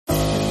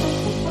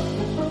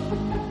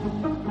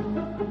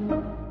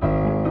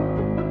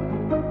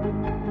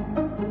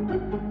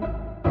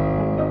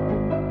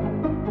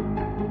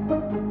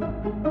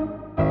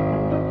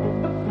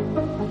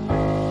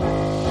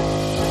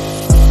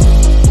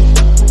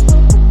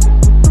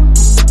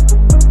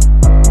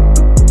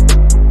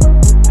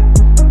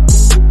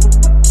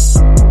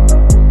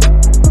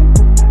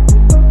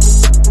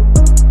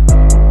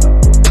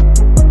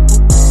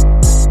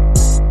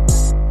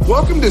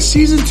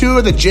Season 2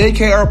 of the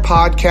JKR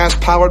podcast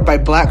powered by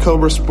Black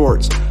Cobra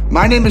Sports.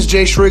 My name is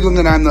Jay Shrigland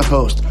and I'm the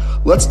host.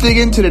 Let's dig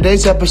into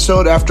today's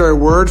episode after a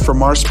word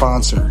from our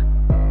sponsor.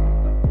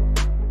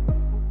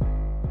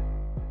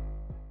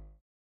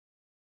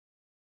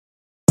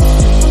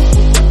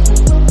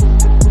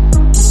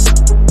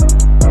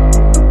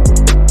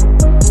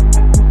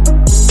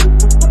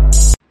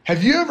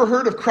 Have you ever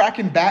heard of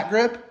Kraken Bat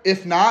Grip?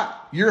 If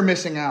not, you're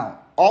missing out.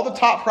 All the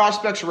top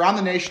prospects around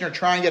the nation are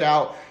trying it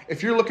out.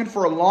 If you're looking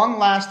for a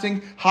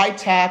long-lasting,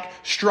 high-tack,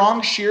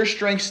 strong shear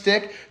strength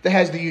stick that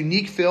has the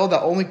unique feel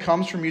that only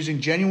comes from using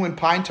genuine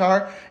pine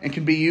tar and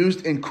can be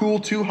used in cool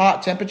to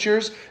hot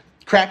temperatures,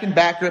 Kraken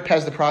Bat Grip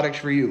has the products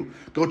for you.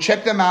 Go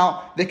check them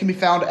out. They can be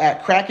found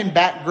at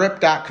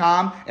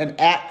krakenbatgrip.com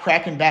and at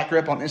Kraken Bat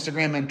Grip on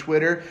Instagram and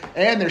Twitter.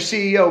 And their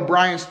CEO,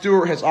 Brian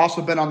Stewart, has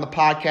also been on the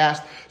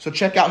podcast. So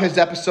check out his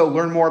episode,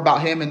 learn more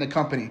about him and the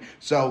company.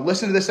 So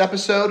listen to this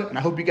episode, and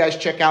I hope you guys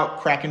check out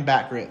Kraken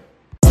Bat Grip.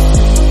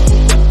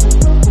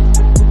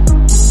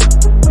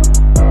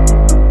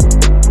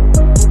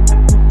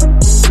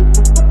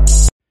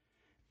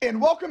 And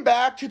welcome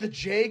back to the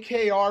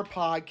JKR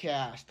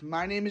podcast.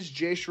 My name is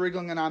Jay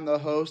Shrigling and I'm the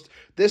host.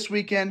 This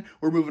weekend,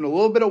 we're moving a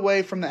little bit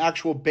away from the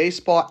actual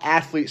baseball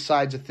athlete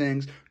sides of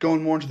things,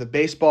 going more into the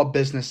baseball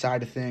business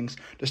side of things.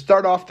 To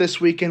start off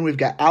this weekend, we've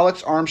got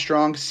Alex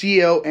Armstrong,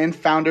 CEO and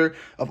founder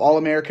of All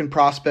American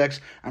Prospects.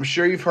 I'm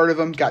sure you've heard of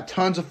him. Got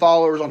tons of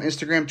followers on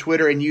Instagram,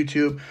 Twitter, and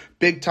YouTube.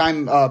 Big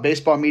time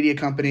baseball media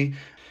company.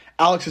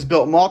 Alex has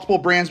built multiple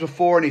brands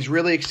before, and he's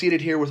really exceeded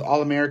here with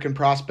All-American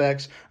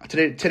Prospects.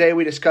 Today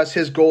we discuss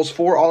his goals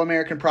for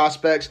All-American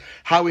Prospects,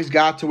 how he's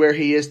got to where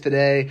he is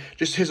today,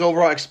 just his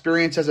overall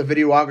experience as a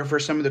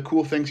videographer, some of the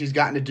cool things he's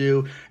gotten to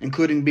do,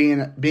 including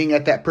being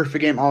at that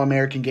Perfect Game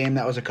All-American game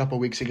that was a couple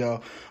weeks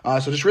ago.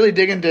 So just really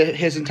dig into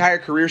his entire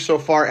career so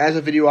far as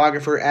a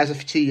videographer, as a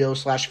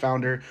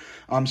CEO/founder.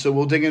 So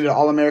we'll dig into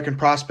All-American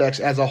Prospects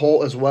as a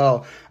whole as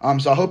well.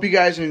 So I hope you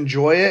guys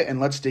enjoy it,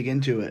 and let's dig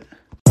into it.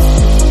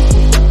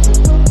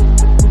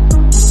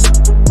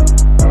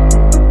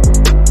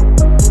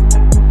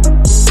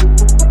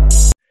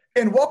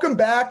 And welcome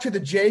back to the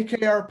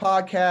JKR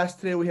podcast.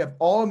 Today we have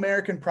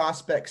All-American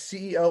Prospects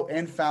CEO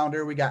and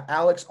founder. We got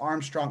Alex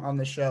Armstrong on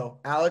the show.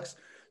 Alex,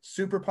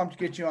 super pumped to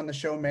get you on the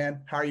show,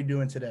 man. How are you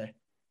doing today?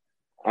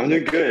 I'm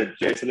doing good,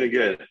 Jason. Doing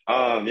good.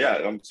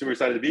 I'm super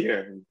excited to be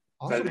here.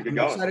 Awesome. I'm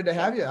excited to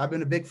have you. I've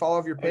been a big follower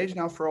of your page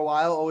now for a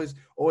while.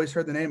 Always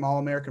heard the name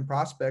All-American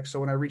Prospects. So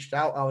when I reached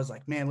out, I was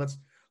like, man, let's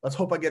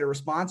hope I get a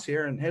response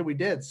here. And hey, we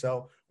did.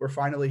 So we're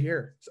finally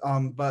here.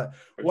 But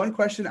one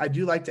question I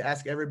do like to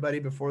ask everybody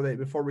before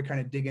we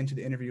kind of dig into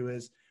the interview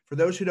is, for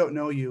those who don't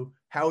know you,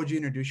 how would you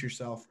introduce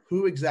yourself?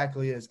 Who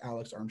exactly is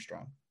Alex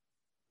Armstrong?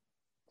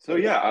 So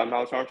I'm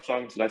Alex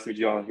Armstrong. It's nice to meet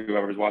you all,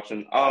 whoever's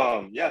watching. So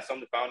I'm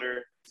the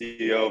founder,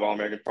 CEO of All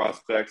American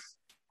Prospects.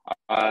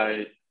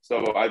 I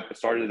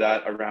started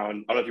that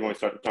around, I don't know if you want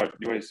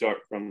to start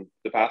from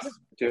the past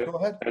too? Go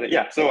ahead.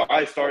 So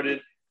I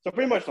started. So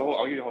pretty much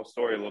I'll give you the whole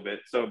story a little bit.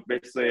 So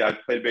basically I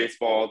played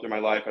baseball through my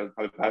life. I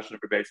was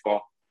passionate for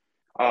baseball.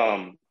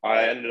 I've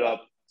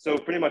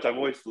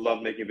always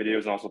loved making videos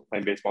and also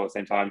playing baseball at the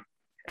same time.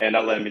 And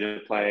that led me to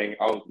playing,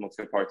 I'll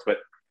skip parts, but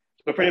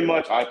pretty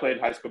much I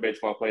played high school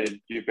baseball, played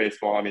youth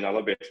baseball. I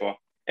love baseball.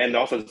 And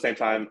also at the same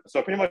time,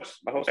 so pretty much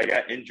I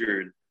got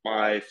injured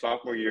my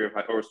sophomore year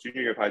or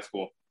senior year of high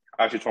school.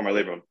 I actually tore my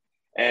labrum.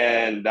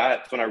 And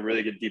that's when I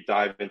really get deep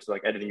dive into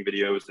like editing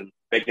videos and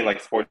making like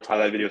sports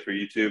highlight videos for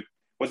YouTube.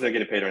 Wasn't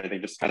getting paid or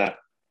anything, just trying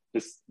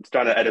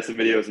to edit some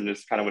videos and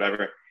just kind of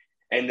whatever.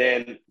 And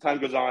then time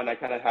goes on, I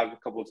kind of have a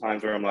couple of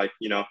times where I'm like,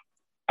 I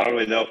don't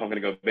really know if I'm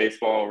going to go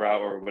baseball route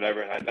or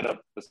whatever. And I ended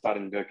up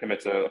deciding to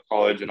commit to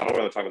college. And I don't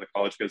really talk about the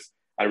college because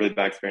I had a really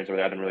bad experience over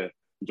there. I didn't really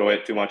enjoy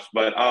it too much.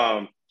 But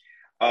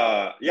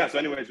so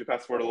anyways, we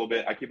fast forward a little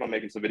bit. I keep on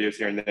making some videos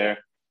here and there.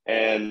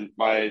 And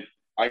I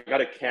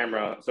got a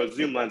camera. So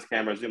zoom lens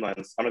camera. I don't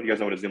know if you guys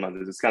know what a zoom lens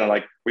is. It's kind of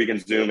like where you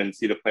can zoom and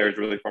see the players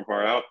really from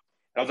far out.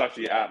 I was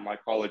actually at my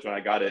college when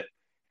I got it.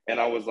 And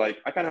I was like,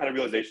 I kind of had a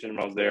realization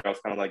when I was there. I was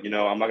kind of like, I'm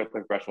not going to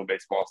play professional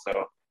baseball.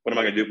 So what am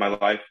I going to do with my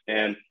life?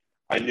 And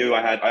I knew I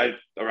had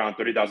around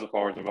 30,000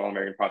 followers of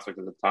All-American Prospects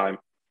at the time.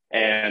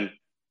 And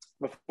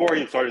before I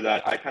even started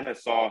that, I kind of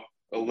saw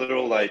a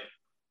little this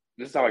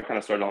is how I kind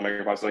of started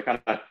All-American Prospects. I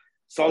kind of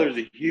saw there was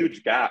a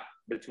huge gap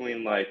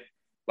between like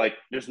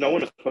there's no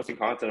one who's posting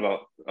content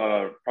about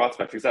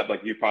prospects except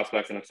like you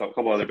prospects and a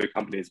couple other big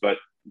companies. But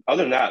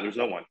other than that, there's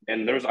no one.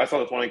 And I saw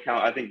this one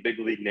account, I think Big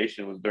League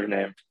Nation was their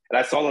name. And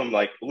I saw them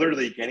like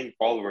literally gaining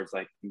followers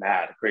like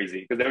mad,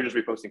 crazy. Because they were just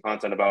reposting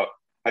content about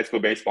high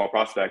school baseball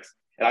prospects.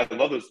 And I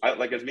love those.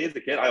 As me as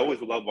a kid, I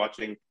always loved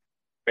watching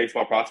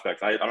baseball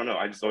prospects. I don't know.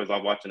 I just always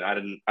loved watching. I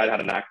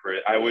had a knack for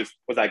it. I always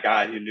was that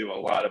guy who knew a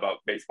lot about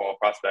baseball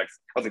prospects.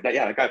 I was like,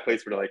 that guy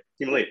plays for like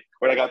Team Elite,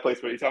 or that guy plays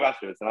for East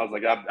Astros. And I was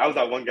like, I was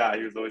that one guy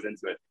who was always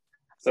into it.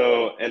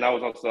 So, and I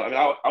was also,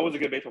 I was a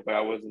good baseball player.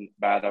 I wasn't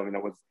bad.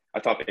 I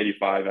topped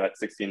 85 at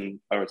 16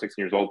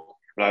 years old.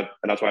 And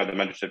that's why I had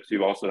the mentorship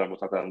too. Also, we'll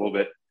talk about that in a little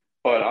bit.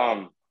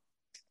 But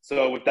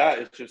so with that,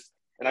 it's just,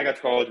 and I got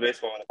to college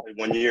baseball and I played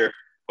 1 year,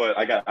 but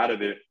I got out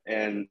of it,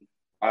 and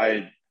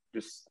I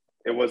just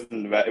it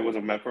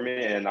wasn't meant for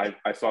me, and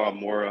I saw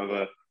more of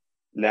a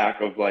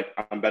knack of like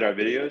I'm better at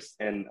videos,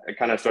 and it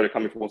kind of started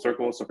coming full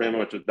circle. So pretty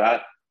much with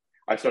that,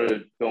 I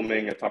started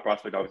filming a top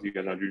prospect. Obviously, you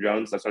guys know Drew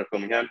Jones. I started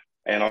filming him,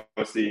 and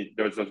obviously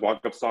there was those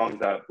walk-up songs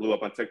that blew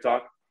up on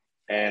TikTok,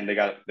 and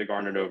they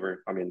garnered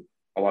over, I mean,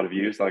 a lot of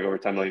views, like over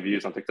 10 million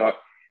views on TikTok.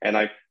 And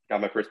I got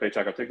my first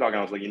paycheck on TikTok, and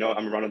I was like, you know what,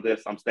 I'm running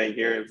this. I'm staying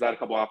here. It was at a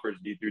couple offers,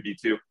 D3,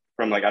 D2,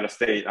 from like out of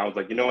state. I was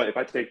like, you know what, if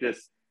I take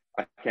this,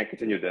 I can't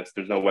continue this.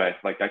 There's no way.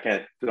 Like I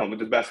can't.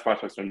 The best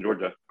prospects are in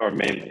Georgia, or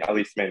mainly, at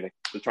least mainly,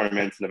 the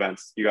tournaments and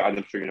events.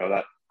 I'm sure you know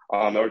that.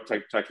 Or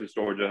Texas,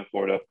 Georgia,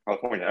 Florida,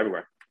 California,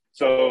 everywhere.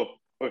 So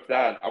with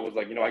that, I was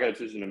like, you know, I got a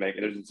decision to make.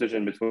 And there's a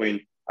decision between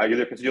I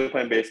either continue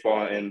playing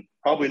baseball and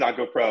probably not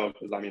go pro,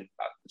 because I mean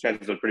the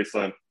chances are pretty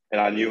slim.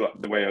 And I knew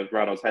the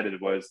route I was headed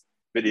was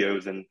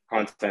videos and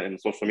content and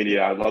social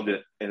media. I loved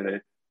it,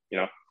 and you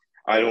know,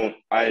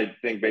 I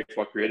think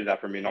baseball created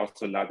that for me, and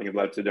also I think it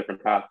led to a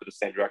different path to the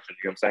same direction.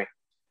 You know what I'm saying?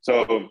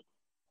 So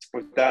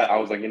with that, I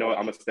was like, you know what,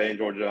 I'm gonna stay in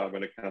Georgia. I'm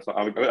gonna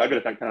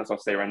Kennesaw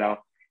State right now,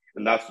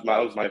 and that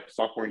was my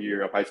sophomore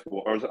year of high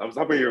school, or I was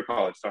sophomore year of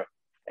college. Sorry,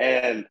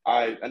 and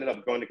I ended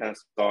up going to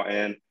Kennesaw,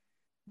 and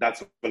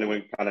that's when it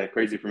went kind of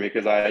crazy for me,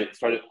 because I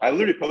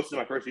literally posted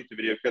my first YouTube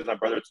video because my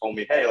brother told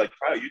me, hey, like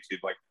try out YouTube,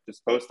 like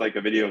just post like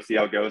a video, see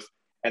how it goes.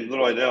 And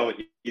little I know,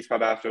 East Cobb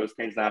Astros,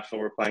 Canes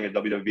National were playing at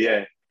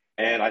WWBA.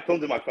 And I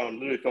filmed it on my phone,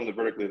 literally filmed it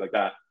vertically like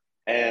that,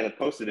 and I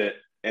posted it.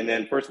 And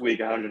then first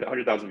week, I had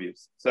 100,000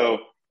 views. So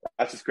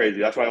that's just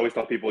crazy. That's why I always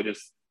tell people,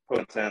 just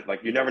post content.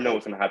 Like you never know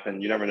what's going to happen.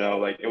 You never know.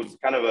 Like it was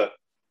kind of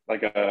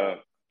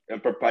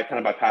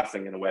by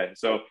passing in a way.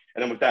 So,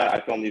 and then with that, I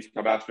filmed these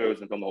Cobb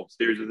Astros and filmed the whole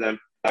series with them.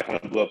 That kind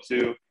of blew up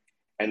too.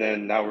 And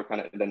then now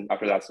then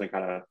after that's been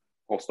kind of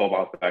whole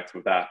snowball effects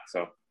with that.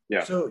 So.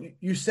 Yeah. So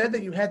you said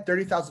that you had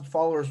 30,000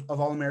 followers of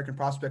All-American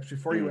prospects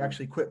before you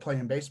actually quit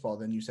playing baseball.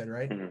 Then you said,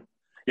 right? Mm-hmm.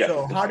 Yeah.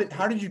 So how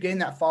did you gain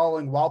that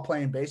following while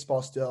playing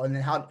baseball still? And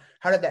then how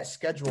did that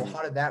schedule?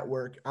 How did that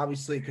work?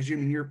 Obviously, because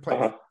you're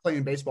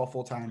playing baseball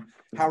full time.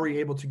 How were you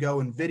able to go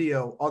and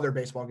video other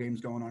baseball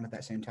games going on at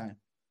that same time?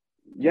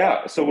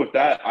 Yeah. So with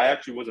that, I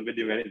actually wasn't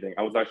videoing anything.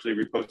 I was actually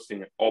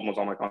reposting almost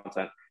all my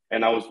content.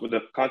 And I was with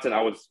the content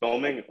I was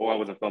filming, or I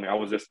wasn't filming. I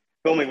was just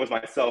filming with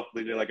myself,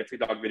 leaving like a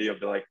TikTok video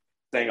of like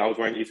saying I was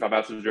wearing East Cobb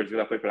Astros jersey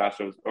because I played for the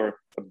Astros, or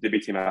the B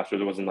team Astros.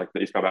 It wasn't like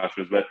the East Cobb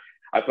Astros, but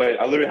I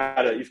literally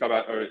had an East Cobb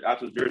or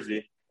Astros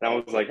jersey, and I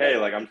was like, hey,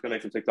 like I'm just gonna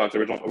make some TikToks,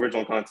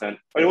 original content.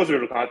 But it wasn't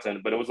original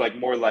content, but it was like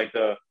more like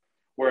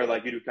where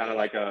like you do kind of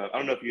like I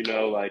don't know if you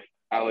know like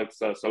Alex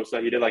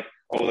Sosa. He did like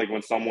like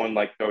when someone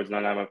like throws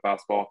 99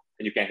 fastball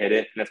and you can't hit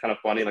it, and it's kind of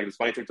funny, like this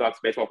funny TikToks,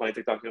 baseball funny TikToks,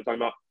 you know what I'm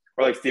talking about?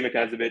 Or like Steve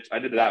McKenzie. I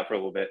did that for a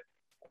little bit,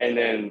 and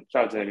then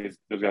shout out to him.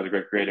 Those guys are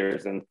great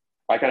creators, and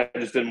I kind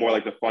of just did more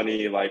like the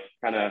funny, like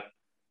kind of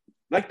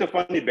like the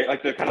funny,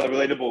 like the kind of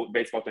relatable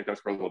baseball TikToks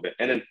for a little bit.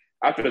 And then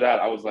after that,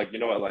 I was like, you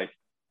know what, like,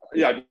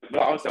 yeah,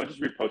 but honestly, I was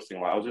just reposting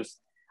a lot. I was just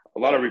a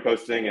lot of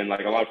reposting, and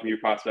like a lot of new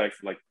prospects.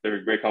 Like they're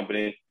a great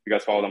company. You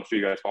guys follow them. I'm sure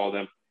you guys follow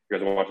them. You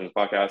guys are watching this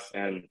podcast,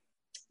 and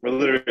we're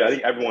literally, I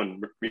think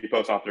everyone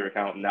reposts off their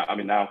account now. I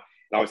mean, now,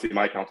 and obviously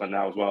my account's on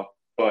now as well,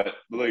 but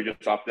literally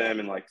just off them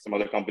and like some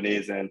other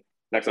companies. And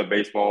next up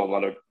baseball,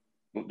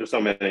 there's so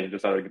many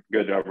just that are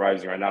good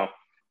rising right now.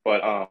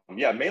 But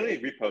yeah, mainly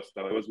repost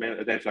though. It was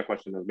mainly, to answer that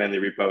question, it was mainly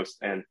repost,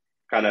 and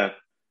kind of,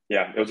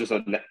 yeah, it was just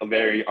a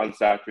very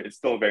unsaturated, it's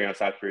still a very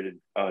unsaturated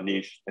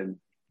niche in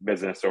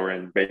business or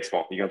in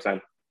baseball. You know what I'm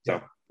saying?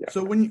 So, yeah.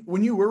 So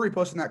when you were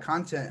reposting that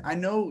content, I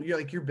know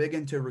you're big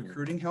into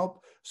recruiting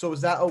help. So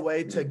was that a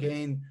way to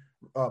gain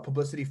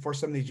publicity for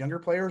some of these younger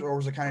players, or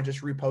was it kind of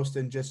just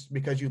reposting just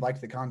because you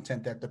liked the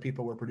content that the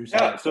people were producing?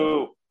 Yeah.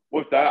 So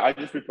with that, I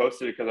just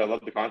reposted it because I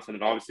love the content,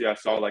 and obviously I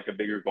saw like a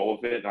bigger goal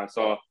of it, and I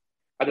saw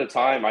at the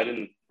time I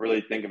didn't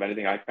really think of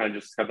anything. I kind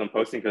of just kept on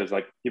posting because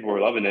like people were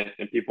loving it,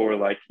 and people were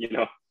like,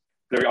 I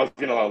was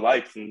getting a lot of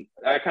likes, and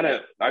I kind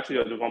of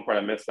actually there's one part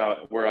I missed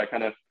out where I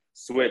kind of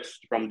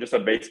switched from just a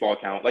baseball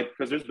account, like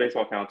because there's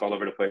baseball accounts all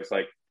over the place,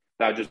 like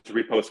that just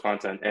repost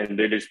content, and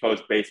they just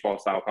post baseball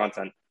style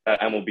content at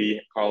MLB,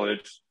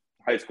 college,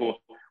 high school.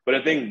 But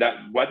I think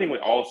we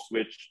all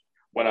switched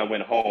when I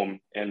went home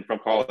and from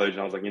college,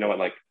 and I was like, you know what,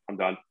 like I'm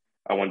done.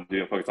 I wanted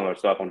to focus on other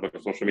stuff. I want to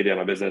focus on social media,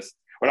 my business.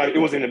 Or not, it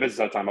wasn't even a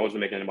business at the time. I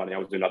wasn't making any money. I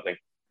was doing nothing,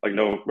 like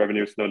no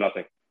revenues, no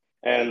nothing.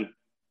 And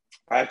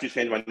I actually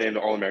changed my name to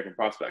All American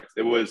Prospects.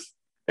 It was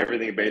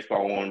everything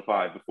baseball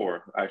 115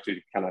 before. I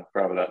actually kind of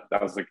proud of that.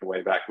 That was like the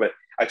way back. But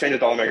I changed it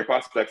to All American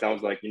Prospects, and I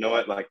was like, you know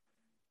what, like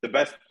the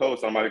best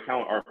posts on my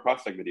account are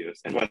prospect videos.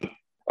 And when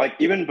like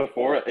even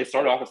before it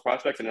started off as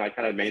prospects, and then I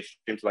kind of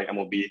mainstreamed to like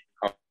MLB,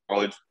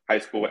 college, high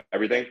school,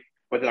 everything.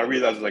 But then I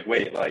realized, I was like,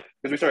 wait, like,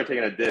 because we started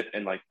taking a dip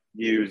in like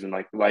views and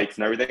like likes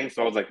and everything.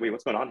 So I was like, wait,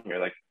 what's going on here?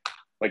 Like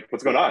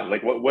what's going on?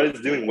 Like what is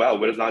doing well?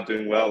 What is not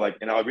doing well? Like,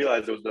 and I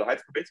realized it was the high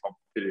school baseball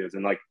videos,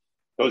 and like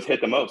those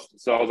hit the most.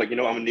 So I was like, I'm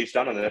gonna niche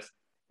down on this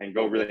and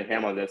go really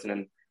ham on this. And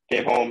then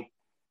came home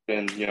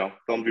and,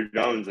 filmed Drew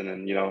Jones. And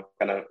then,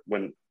 kind of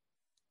when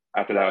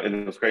after that, and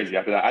it was crazy.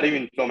 After that, I didn't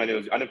even film any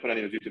of those. I didn't put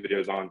any of those YouTube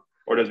videos on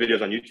or those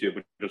videos on YouTube,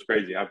 which was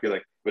crazy. I feel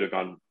like it would have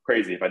gone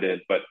crazy if I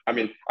did. But I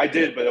mean, I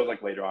did, but it was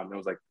like later on. It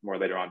was like more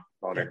later on.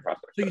 Yeah.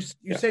 So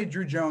you say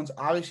Drew Jones,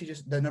 obviously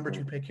just the number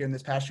 2 pick here in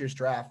this past year's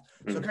draft.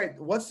 So okay,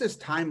 what's this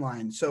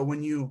timeline? So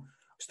when you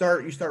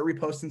start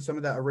reposting some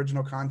of that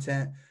original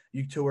content,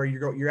 to where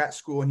you're at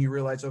school and you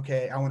realize,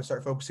 okay, I want to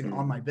start focusing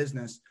on my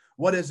business.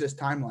 What is this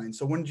timeline?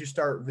 So when did you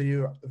start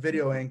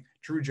videoing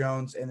Drew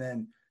Jones and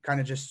then kind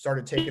of just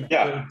started taking a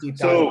deep dive?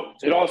 So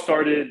it all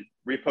started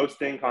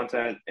reposting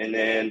content, and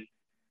then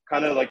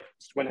kind of like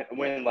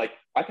when like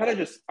I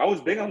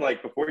was big on,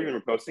 like, before even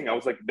reposting, I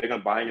was like big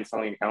on buying and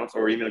selling accounts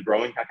or even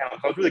growing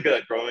accounts. I was really good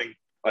at growing,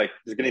 like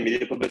just getting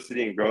media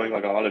publicity and growing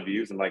like a lot of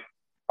views, and like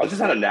I was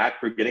just had a knack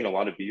for getting a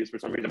lot of views for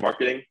some reason,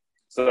 marketing.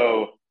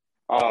 So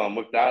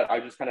with that, I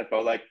just kind of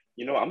felt like,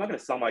 I'm not going to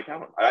sell my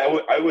account.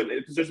 I would,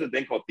 there's a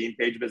thing called theme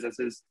page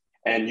businesses,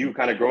 and you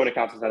kind of grow an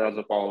account to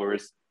 10,000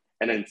 followers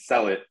and then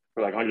sell it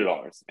for like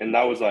 $100. And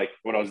that was like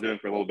what I was doing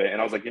for a little bit.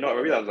 And I was like, I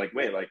realized, like,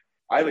 wait, like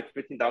I have like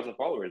 15,000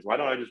 followers. Why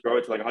don't I just grow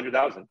it to like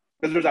 100,000?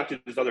 Because there's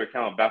actually this other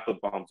account,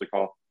 Backflip Bombs we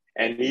call,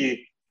 and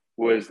he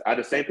was at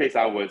the same pace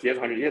I was. He has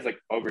like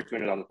over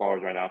 200,000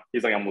 followers right now.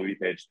 He's like on movie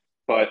page,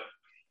 but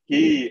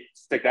he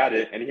stuck at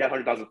it, and he had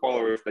 100,000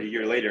 followers a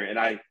year later, and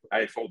I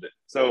sold it.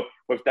 So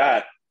with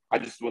that, I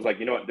just was like,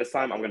 this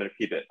time I'm going to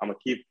keep it. I'm going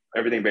to keep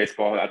everything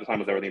baseball. At the time, it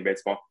was everything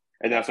baseball.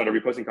 And then I started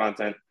reposting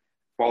content,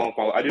 follow.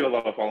 I do a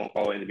lot of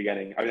follow in the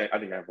beginning. I mean, I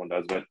think everyone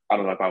does, but I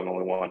don't know if I'm the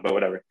only one, but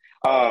whatever.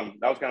 That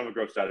was kind of a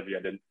growth strategy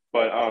I did.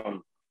 But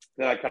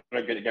then I kind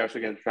of get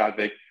into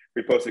traffic,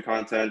 reposted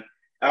content.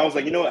 And I was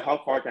like,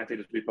 how far can I take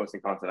this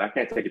reposting content? I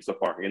can't take it so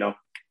far, And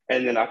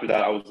then after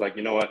that, I was like,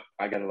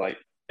 I got to like,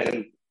 and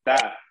then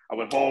that, I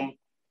went home.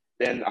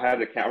 Then I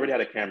already had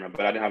a camera,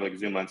 but I didn't have like a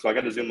zoom lens. So I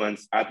got the zoom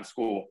lens at the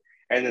school.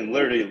 And then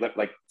literally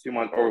like 2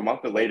 months or a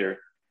month later,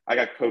 I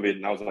got COVID,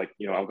 and I was like,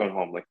 I'm going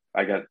home. Like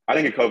I didn't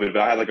get COVID,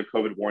 but I had like a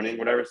COVID warning,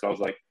 whatever. So I was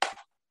like,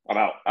 I'm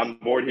out. I'm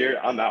bored here.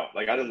 I'm out.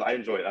 Like I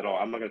enjoy it at all.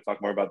 I'm not going to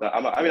talk more about that.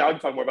 I can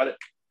talk more about it,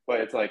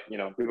 but it's like,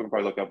 people can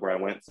probably look up where I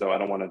went. So I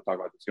don't want to talk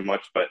about it too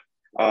much, but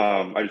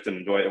I just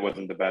didn't enjoy it. It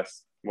wasn't the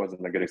best. It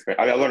wasn't a good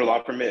experience. I mean, I learned a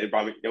lot from it. It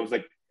got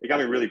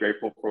me really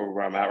grateful for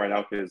where I'm at right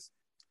now, because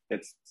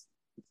it's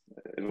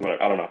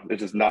I don't know.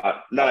 It's just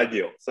not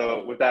ideal.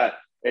 So with that,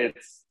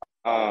 it's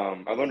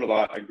I learned a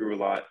lot. I grew a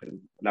lot, and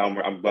now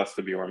I'm blessed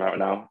to be where I'm at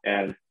now.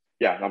 And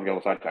yeah, I'm getting a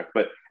little sidetracked.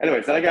 But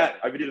anyways, then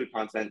I videoed the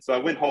content. So I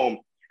went home,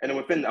 and then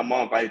within a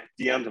month, I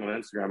DM'd him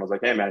on Instagram. I was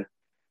like, hey man,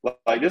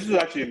 like this is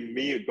actually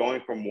me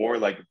going for more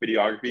like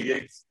videography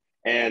gigs,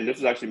 and this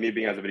is actually me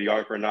being as a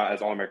videographer, not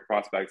as All-American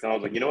prospects. And I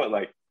was like, you know what?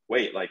 Like,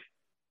 wait, like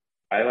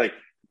I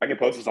can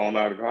post this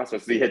All-American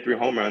prospects. So he hit 3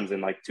 home runs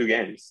in like 2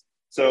 games.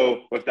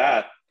 So with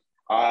that,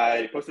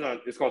 I posted on,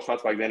 it's called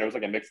Shots by Xander. It was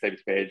like a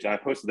mixtapes page. And I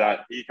posted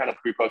that. He kind of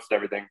reposted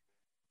everything.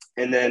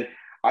 And then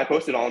I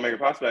posted All American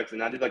Prospects,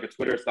 and I did like a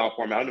Twitter style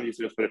format. I don't know if you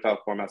see those Twitter style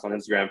formats on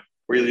Instagram,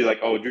 where you do like,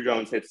 oh, Drew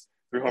Jones hits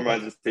 3 home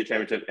runs in the state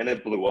championship, and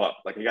it blew up.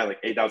 Like he got like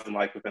 8,000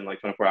 likes within like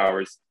 24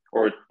 hours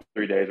or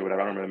 3 days or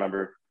whatever. I don't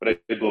remember, but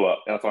it blew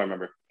up. And that's all I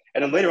remember.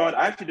 And then later on,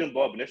 I actually didn't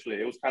blow up initially.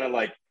 It was kind of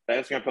like the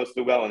Instagram post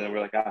did well, and then we're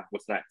like,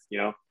 what's next,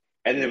 And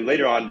then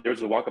later on, there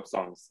was the walk-up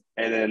songs.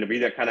 And then we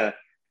that kind of,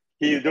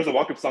 there was a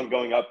walk-up song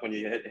going up when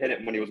he hit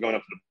it when he was going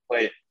up to the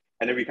plate,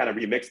 and then we kind of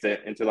remixed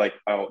it into like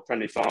a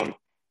trendy song,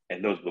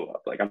 and those blew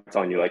up. Like I'm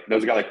telling you, like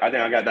those got like I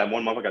think I got that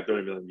one month I got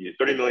 30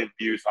 million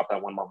views off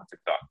that one month on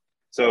TikTok.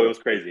 So it was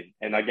crazy,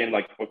 and I gained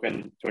like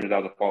within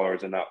 200,000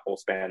 followers in that whole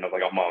span of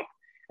like a month.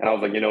 And I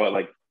was like, you know what,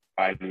 like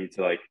I need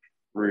to like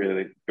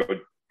really go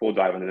full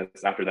dive into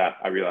this. After that,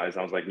 I realized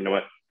I was like, you know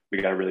what, I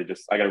gotta really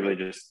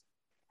just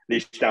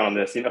niche down on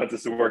this.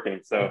 This is working.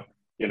 So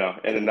and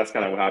then that's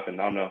kind of what happened.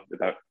 I don't know if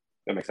that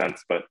makes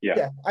sense, but yeah.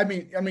 Yeah, I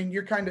mean,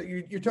 you're kind of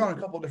you're telling a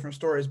couple of different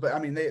stories, but I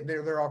mean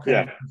they're all kind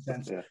of making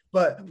sense. Yeah.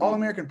 But All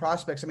American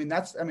Prospects, I mean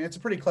it's a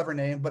pretty clever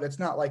name, but it's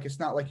not like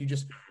you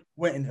just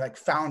went and like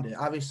found it.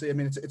 Obviously, I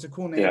mean it's a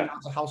cool name. Yeah.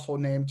 It's a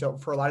household name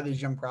for a lot of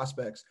these young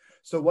prospects.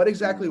 So what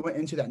exactly went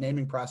into that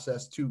naming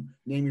process to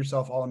name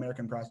yourself All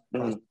American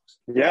Prospects?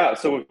 Yeah,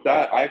 so with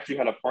that, I actually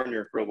had a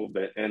partner for a little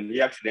bit, and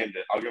he actually named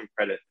it. I'll give him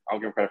credit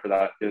for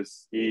that,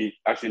 because he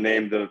actually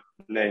named the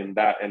name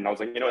that, and I was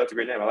like, that's a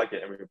great name. I like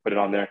it, and we put it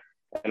on there.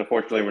 And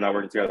unfortunately, we're not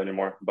working together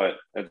anymore, but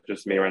it's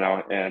just me right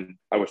now, and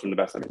I wish him the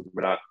best. I mean,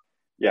 we're not.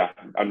 Yeah,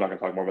 I'm not gonna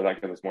talk more about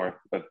that because it's more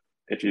of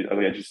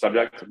itchy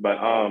subject. But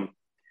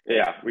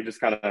yeah, we just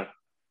kind of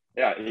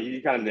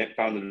he kind of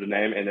founded the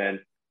name, and then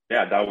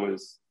that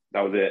was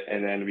it.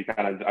 And then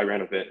I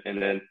ran with it,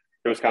 and then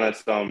there was kind of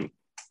some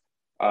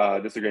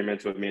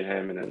disagreements with me and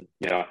him, and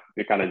then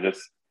we kind of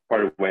just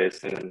parted ways.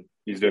 And then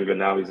he's doing good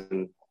now.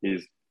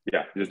 He's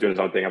just doing his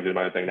own thing. I'm doing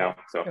my own thing now.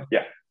 So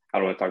yeah. I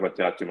don't want to talk about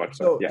that too much.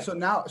 So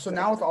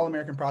now with All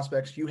American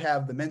Prospects, you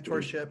have the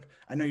mentorship.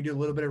 I know you do a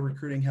little bit of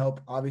recruiting help,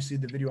 obviously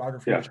the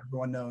videography, which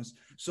everyone knows.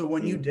 So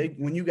when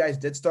you guys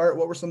did start,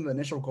 what were some of the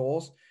initial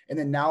goals? And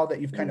then now that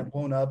you've kind of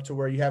blown up to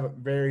where you have a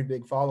very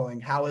big following,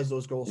 how has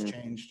those goals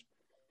changed?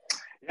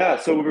 Yeah,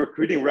 so we're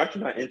recruiting. We're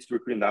actually not into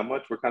recruiting that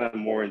much. We're kind of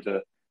more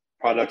into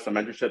products and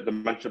mentorship. The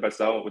mentorship I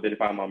sell with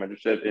 85 mile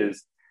mentorship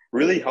is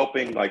really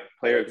helping like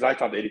players. Because I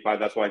topped 85.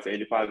 That's why it's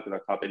 85 because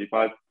I topped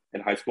 85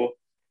 in high school.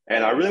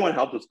 And I really want to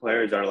help those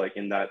players that are like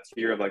in that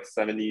tier of like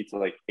 70 to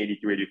like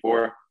 83,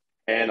 84.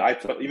 And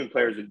even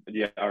players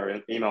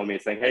are emailing me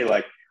saying, hey,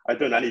 like I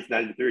throw 90 to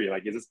 93.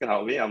 Like, is this gonna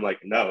help me? I'm like,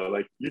 no,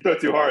 like you throw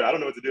too hard. I don't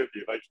know what to do with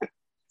you. Like,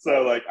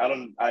 so like I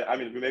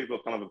mean, we maybe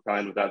we'll come up with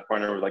plan with that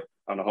partner. With like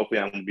I don't know. Hopefully,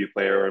 I'm gonna be a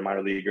player or a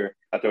minor leaguer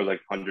that throws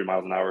like 100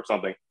 miles an hour or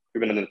something.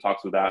 We've been in the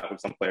talks with that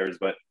with some players,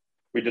 but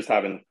we just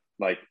haven't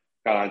like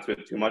got onto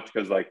it too much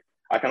because like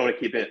I kind of want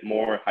to keep it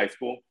more high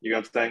school. You know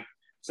what I'm saying?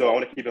 So I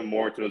want to keep it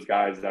more to those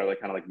guys that are like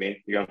kind of like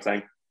me. You know what I'm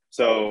saying?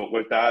 So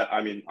with that,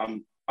 I mean,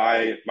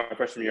 my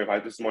freshman year of high.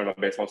 This is more of a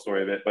baseball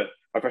story of it, but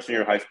my freshman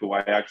year of high school, I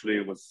actually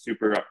was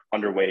super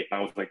underweight. I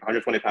was like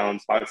 120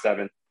 pounds,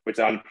 5'7", which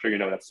I'm sure you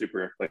know that's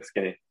super like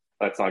skinny.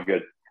 That's not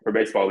good for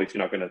baseball. At least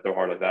you're not going to throw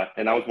hard like that.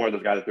 And I was one of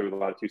those guys that threw with a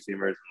lot of two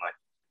seamers and like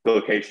the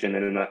location.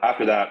 And then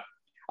after that,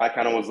 I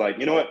kind of was like,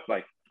 you know what?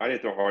 Like I need to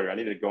throw harder. I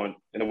need to go in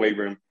the weight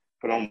room,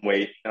 put on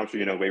weight. And I'm sure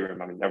you know weight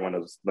room. I mean, everyone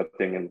knows the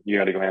thing, and you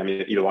got to go ham,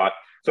 eat a lot.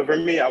 So for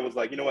me, I was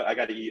like, you know what? I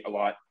got to eat a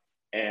lot,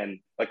 and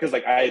like, cause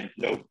like I had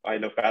no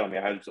fat on me.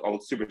 I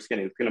was super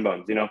skinny, skin and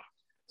bones, you know.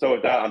 So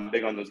with that, I'm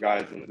big on those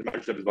guys, and the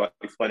mentorship is about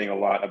explaining a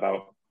lot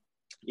about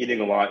eating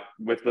a lot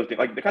with lifting,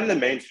 like the kind of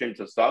the mainstream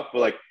to stuff, but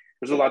like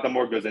there's a lot that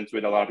more goes into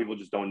it. A lot of people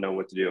just don't know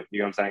what to do. You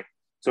know what I'm saying?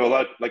 So a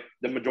lot, like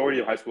the majority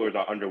of high schoolers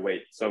are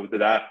underweight. So to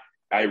that,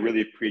 I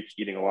really preach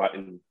eating a lot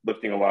and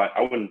lifting a lot.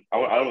 I don't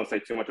want to say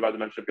too much about the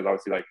mentorship because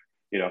obviously, like,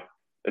 you know,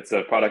 it's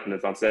a product and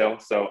it's on sale.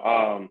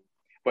 So,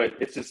 but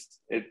it's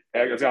just, it's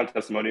gotten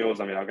testimonials.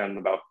 I mean, I've gotten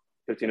about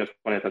 15 to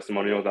 20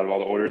 testimonials out of all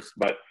the orders,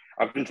 but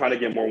I've been trying to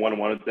get more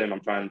one-on-one with them.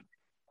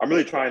 I'm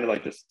really trying to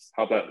like just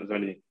help out as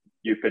many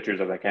youth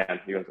pitchers as I can.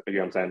 You know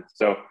what I'm saying?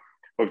 So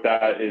with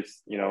that,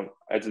 you know,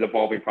 it's an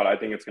evolving product. I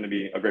think it's going to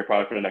be a great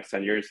product for the next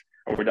 10 years.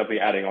 And we're definitely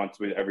adding on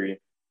to it every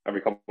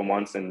couple of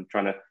months and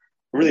trying to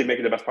really make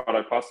it the best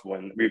product possible.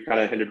 And we've kind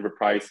of hindered with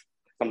price.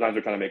 Sometimes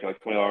we're trying to make it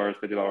like $20,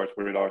 $50,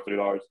 $40,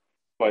 $30.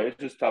 But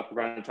it's just tough.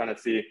 We're trying to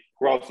see,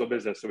 we're also a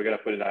business. So we got to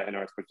put that in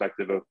our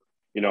perspective of,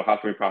 you know, how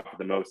can we profit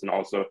the most? And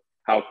also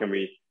how can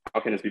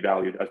this be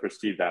valued as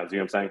perceived as, you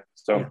know what I'm saying?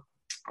 So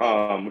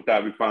with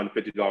that, we found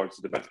 $50 is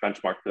the best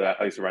benchmark for that,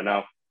 at least right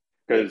now,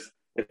 because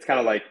it's kind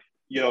of like,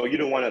 you know, you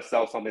don't want to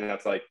sell something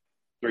that's like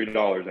 $3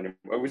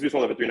 anymore. We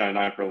sold it for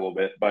 $3.99 for a little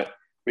bit, but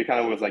we kind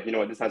of was like, you know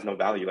what, this has no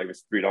value. Like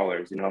it's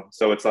 $3, you know?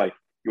 So it's like,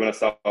 you want to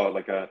sell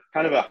like a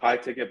kind of a high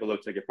ticket, but low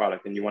ticket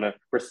product. And you want to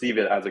perceive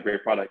it as a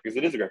great product because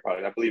it is a great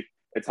product. I believe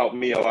it's helped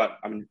me a lot.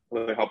 I mean,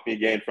 it helped me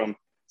gain from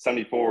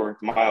 74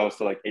 miles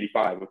to like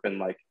 85 within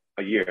like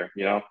a year,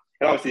 you know?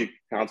 It obviously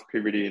counts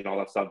puberty and all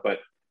that stuff, but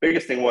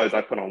biggest thing was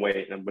I put on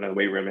weight and went in the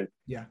weight room and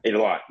ate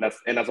a lot. That's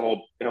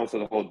also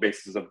the whole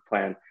basis of the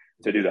plan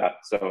to do that.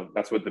 So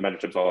that's what the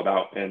mentorship's all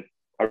about. And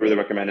I really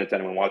recommend it to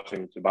anyone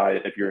watching to buy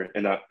it if you're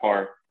in that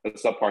the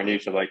subpar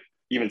niche of like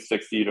even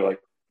 60 to like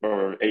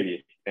or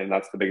 80. And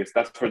that's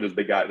for those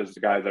big guys. Those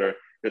guys that are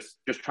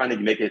just trying to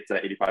make it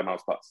to 85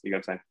 miles plus. You know what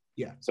I'm saying?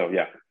 Yeah. So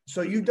yeah.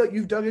 So you've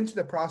dug into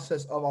the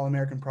process of All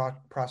American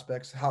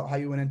prospects, how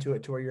you went into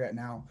it to where you're at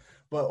now.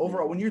 But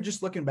overall, when you're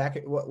just looking back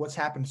at what's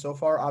happened so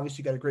far, obviously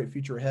you got a great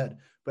future ahead.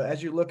 But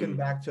as you're looking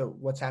back to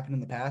what's happened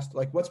in the past,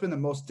 like what's been the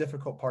most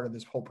difficult part of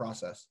this whole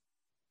process?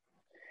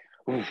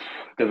 Oof,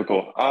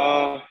 difficult.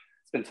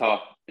 It's been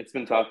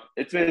tough.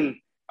 I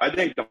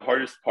think the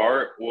hardest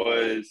part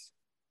was,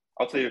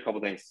 I'll tell you a couple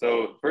things.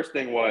 So first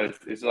thing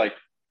is like,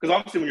 because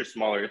obviously when you're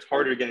smaller, it's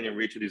harder getting in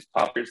reach of these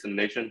top players in the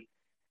nation.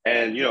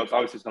 And, you know, it's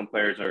obviously some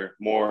players are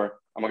more,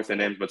 I'm not gonna say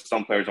names, but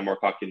some players are more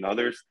cocky than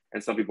others.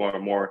 And some people are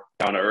more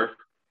down to earth.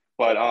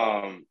 But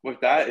with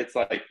that, it's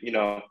like, you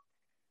know,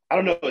 I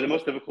don't know. The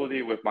most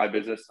difficulty with my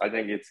business, I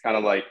think it's kind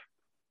of like,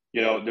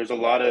 you know, it's a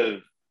lot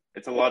of, I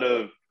don't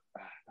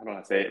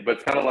want to say it, but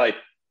it's kind of like,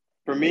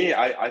 for me,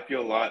 I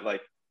feel a lot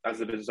like as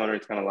a business owner,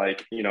 it's kind of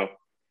like, you know,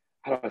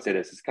 how do I say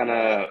this? It's kind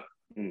of,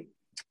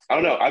 I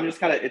don't know. I'm just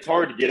kind of, it's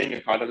hard getting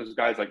in contact with those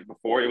guys. Like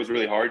before, it was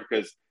really hard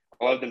because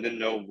a lot of them didn't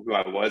know who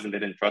I was and they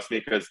didn't trust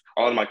me because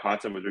all of my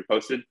content was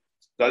reposted.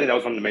 So I think that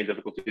was one of the main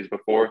difficulties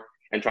before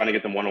and trying to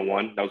get them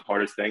one-on-one. That was the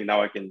hardest thing.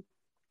 Now I don't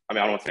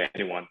want to say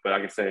anyone, but I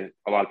can say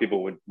a lot of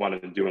people would want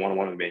to do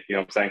one-on-one with me. You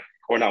know what I'm saying?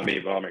 Or not me,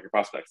 but I'll make your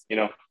prospects, you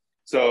know?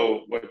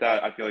 So with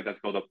that, I feel like that's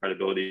built up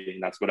credibility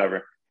and that's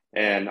whatever.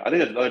 And I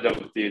think another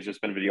difficulty has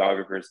just been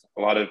videographers.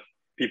 A lot of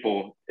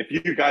people, if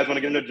you guys want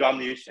to get into a job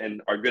niche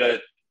and are good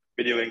at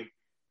videoing,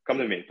 come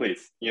to me,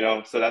 please. You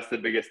know, so that's the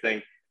biggest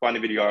thing.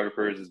 Finding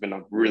videographers has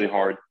been really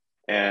hard,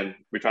 and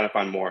we're trying to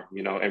find more.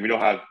 You know, and we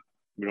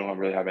don't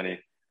really have any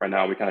right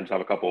now. We kind of just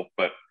have a couple,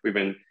 but we've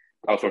been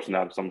outsourcing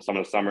that some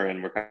of the summer,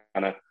 and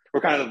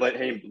we're kind of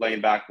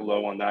laying back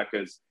low on that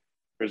because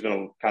there's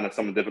been kind of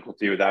some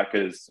difficulty with that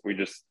because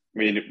we're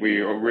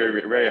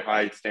very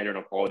high standard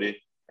of quality,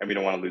 and we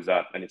don't want to lose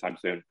that anytime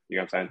soon. You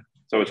know what I'm saying?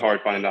 So it's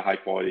hard finding that high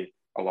quality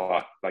a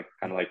lot, like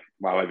kind of like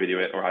how I video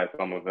it or how I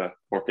film with a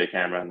 4K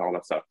camera and all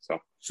that stuff. So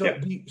So, yeah,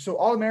 so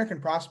All American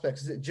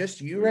Prospects, is it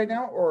just you right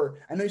now,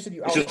 or I know you said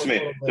you it's just outsourced a me,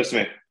 little bit. just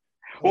me.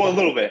 Well, a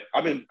little bit.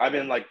 I've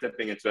been like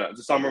dipping into it.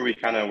 The summer we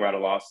kind of were at a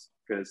loss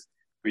because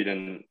we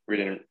didn't.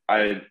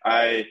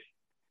 It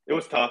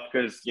was tough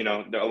because a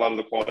lot of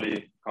the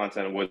quality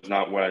content was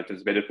not what I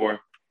anticipated for,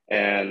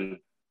 and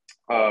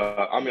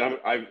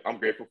I'm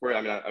grateful for it.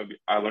 I mean,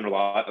 I learned a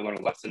lot. I learned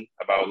a lesson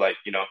about like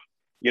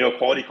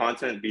quality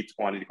content beats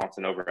quantity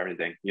content over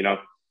everything.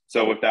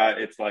 So with that,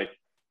 it's like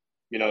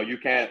you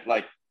can't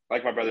like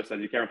my brother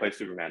said, you can't replace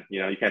Superman.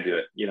 You can't do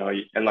it.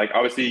 And like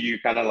obviously you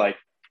kind of like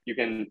you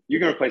can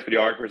replace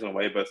videographers in a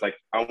way, but it's like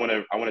I want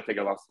to take it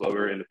a lot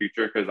slower in the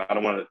future because I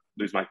don't want to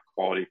lose my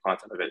quality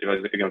content of it. You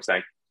know what I'm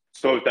saying?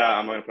 So with that,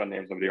 I'm not going to put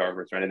names of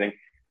videographers or anything.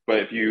 But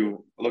if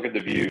you look at the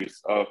views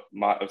of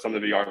some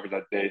of the videographers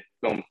that they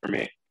filmed for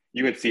me,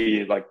 you can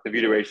see like the view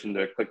duration,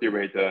 the click-through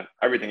rate, the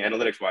everything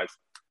analytics wise,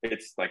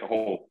 it's like a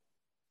whole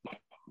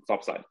it's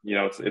upside.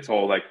 It's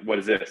whole like what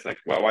is this? Like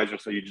why is there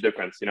so huge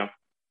difference?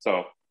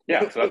 So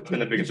yeah, so that's been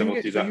the biggest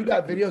difficulty. So you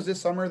got videos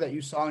this summer that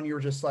you saw and you were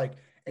just like,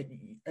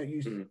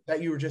 Mhm.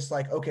 that you were just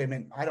like, okay,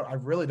 man, I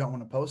really don't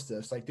want to post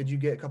this. Like, did you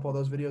get a couple of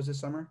those videos this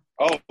summer?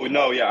 Oh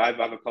no, yeah, I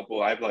have a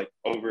couple. I have like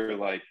over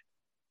like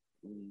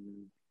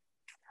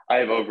I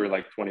have over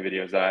like 20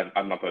 videos that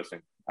I'm not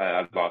posting.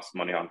 I've lost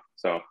money on.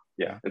 So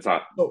yeah, it's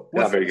not So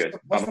it's not very good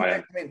what's on the my I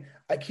end. mean,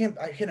 I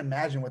can't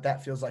imagine what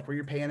that feels like where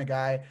you're paying a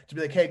guy to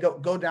be like, hey,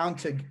 go down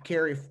to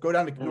go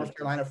down to North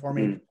Carolina for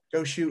me,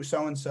 go shoot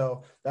so and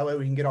so. That way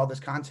we can get all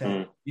this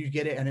content. You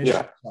get it, and it's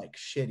Yeah. just like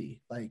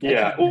shitty. Like I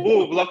Yeah. can't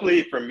Well,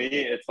 luckily for me,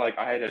 it's like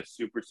I had a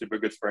super, super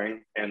good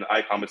spring and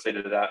I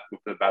compensated that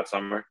with the bad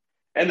summer.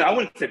 And I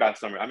wouldn't say bad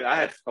summer. I mean, I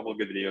had a couple of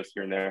good videos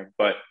here and there,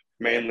 but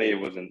mainly it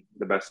wasn't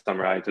the best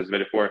summer I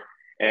anticipated for.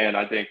 And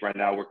I think right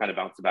now we're kind of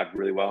bouncing back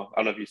really well. I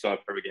don't know if you saw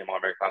Perfect Game All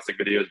American Classic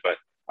videos, but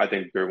I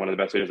think they're one of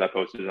the best videos I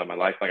posted in my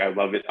life. Like I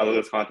love it. I love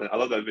this content. I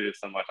love that video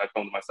so much. I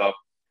filmed it myself.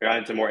 I got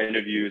into more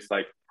interviews.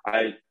 Like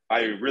I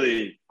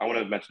want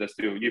to mention this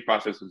too. Youth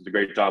Process does a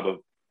great job of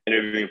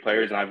interviewing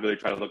players, and I really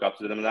try to look up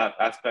to them in that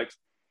aspect.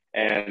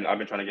 And I've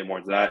been trying to get more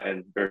into that,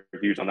 and they're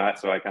huge on that.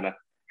 So I kind of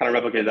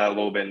replicated that a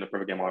little bit in the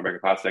Perfect Game All American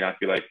Classic. I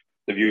feel like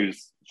the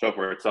views show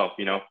for itself.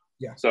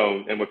 Yeah.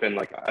 So and within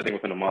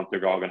a month,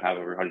 they're all gonna have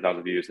over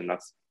 100,000 views, and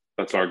that's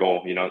our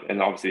goal. And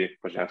obviously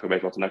pushing high school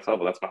baseball to the next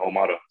level. That's my whole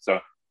motto.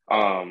 So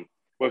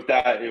with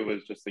that, it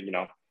was just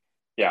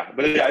yeah,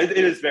 but yeah, it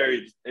is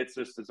it's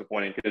just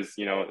disappointing because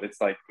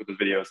it's like with those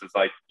videos, it's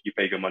like you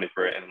pay good money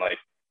for it, and like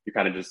you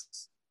kind of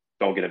just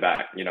don't get it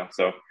back.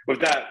 So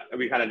with that,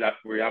 we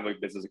have a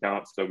business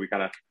account, so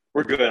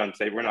we're good on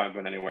save. We're not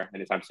going anywhere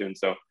anytime soon.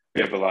 So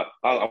we have a lot.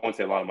 I won't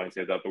say a lot of money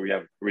saved up, but we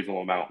have a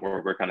reasonable amount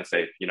where we're kind of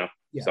safe. Yeah.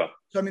 So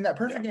I mean, that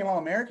Perfect Game All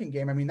American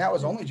game. I mean, that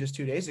was only just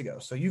 2 days ago.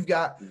 So you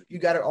got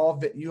it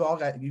all. You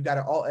got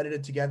it all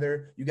edited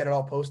together. You got it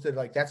all posted.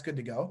 Like that's good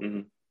to go.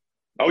 Mm-hmm.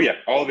 Oh yeah,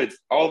 all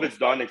of it's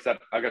done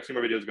except I got 2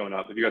 more videos going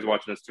up. If you guys are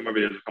watching this, 2 more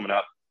videos are coming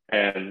up,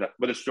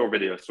 but it's short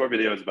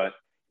videos. But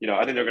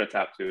I think they're going to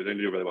tap too. They're going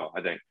to do really well.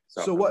 I think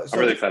so. I'm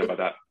really excited about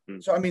that.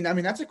 So I mean,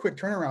 that's a quick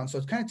turnaround.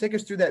 So kind of take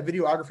us through that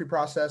videography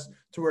process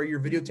to where you're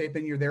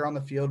videotaping, you're there on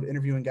the field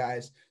interviewing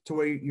guys, to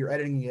where you're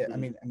editing it. I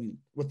mean,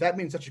 with that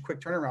being such a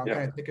quick turnaround,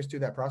 kind of take us through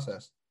that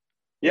process.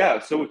 Yeah.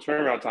 So with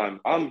turnaround time,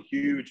 I'm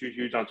huge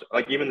on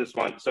like even this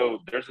one. So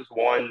there's this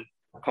one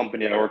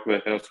company I work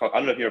with, and it's called, I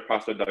don't know if you know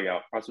Prosto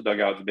Dugout. Prosto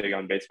Dugout is big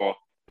on baseball.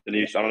 The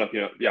niche. I don't know if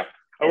you know. Yeah,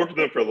 I worked with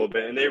them for a little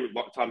bit, and they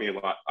taught me a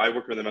lot. I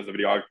worked with them as a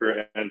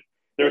videographer, and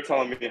they were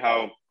telling me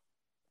how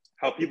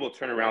people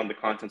turn around the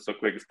content so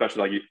quick,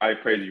 especially like I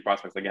praise you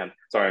prospects again.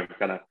 Sorry, I'm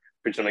kind of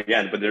preaching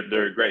again, but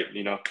they're great,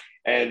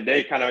 And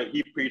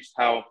he preached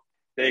how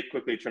they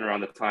quickly turn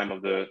around the time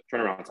of the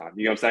turnaround time.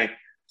 You know what I'm saying?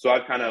 So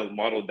I've kind of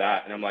modeled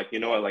that, and I'm like,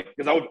 like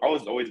because I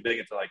was always big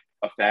into like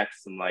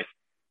effects and like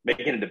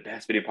making it the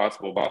best video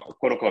possible,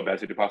 quote unquote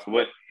best video possible.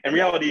 But in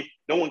reality,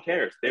 no one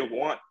cares. They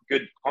want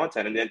good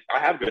content, and then I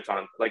have good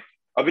content. Like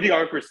a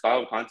videographer's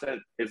style of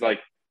content is like,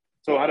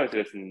 so how do I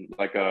say this in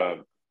like a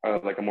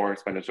more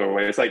explanatory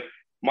way? It's like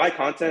my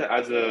content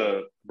as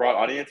a broad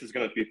audience is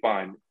gonna be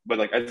fine, but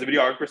like as a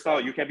videographer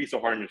style, you can't be so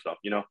hard on yourself.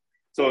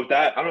 So if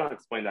that, I don't know how to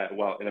explain that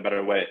well in a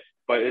better way,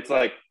 but it's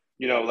like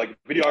like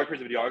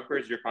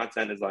videographers, your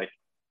content is like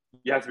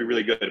you have to be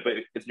really good, but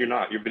you're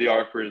not. Your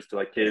videographers to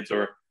like kids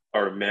or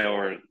male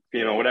or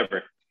female,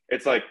 whatever.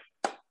 It's like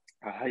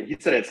he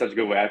said it in such a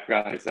good way. I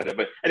forgot how he said it,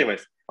 but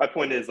anyways, my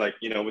point is like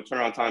with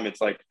turnaround time,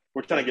 it's like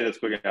we're trying to get as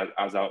quick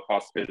as out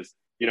possible because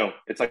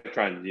it's like a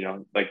trend.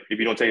 Like if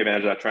you don't take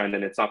advantage of that trend,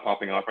 then it's not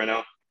popping off right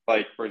now.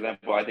 Like for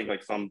example, I think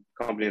like some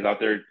companies out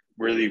there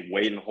really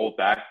wait and hold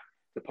back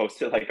to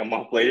post it like a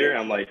month later.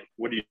 I'm like,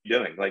 what are you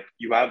doing? Like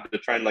you have the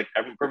trend, like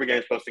Perfect Game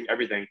is posting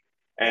everything,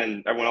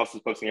 and everyone else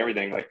is posting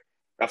everything. Like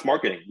that's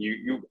marketing.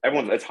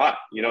 It's hot.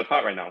 It's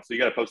hot right now, so you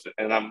got to post it.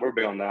 And we're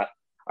big on that.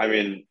 I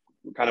mean,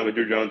 kind of with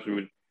Drew Jones,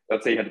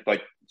 let's say he had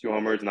like 2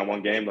 homers in that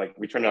one game. Like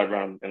we turned that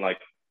around in like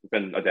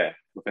within a day,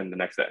 within the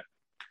next day.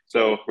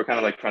 So we're kind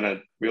of like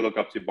we look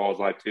up to Balls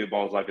Life too.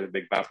 Balls Life is a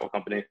big basketball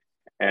company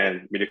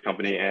and media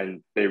company,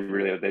 and they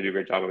do a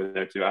great job over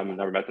there too. I've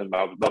never met them, but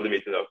I would love to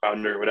meet the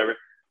founder or whatever.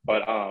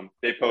 But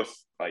they post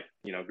like,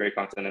 great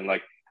content, and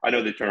like I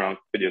know they turn around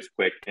videos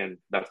quick, and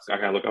I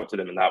kind of look up to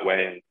them in that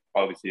way. And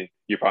obviously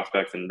your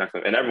prospects and next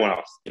and everyone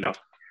else,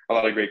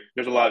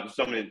 there's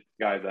so many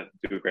guys that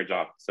do a great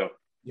job. So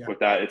with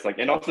that, it's like,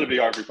 and also the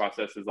videography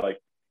process is like,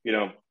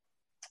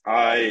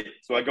 I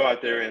go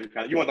out there and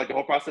kind of, you want like the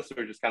whole process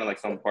or just kind of like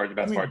some parts, the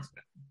best parts?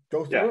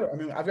 Go through it. I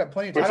mean, I've got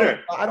plenty of time. For sure.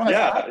 I don't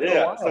have time for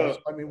a while. So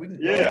I mean, we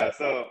can.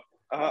 So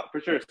for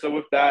sure. So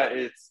with that,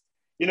 it's,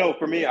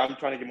 for me, I'm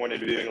trying to get more into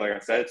interviewing, like I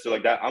said. So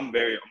like that, I'm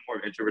more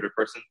an introverted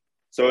person.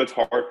 So it's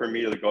hard for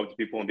me to go up to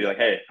people and be like,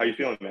 hey, how you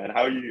feeling, man?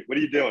 What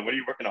are you doing? What are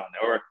you working on?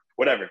 Or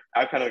whatever.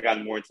 I've kind of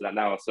gotten more into that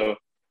now. So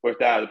with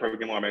that, the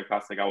perfect game American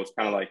Classic, I was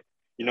kind of like,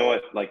 you know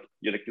what, like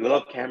you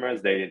love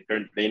cameras. They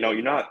know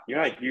you're not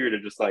here to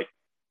just like,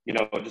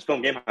 just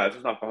film game highlights.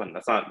 It's not fun.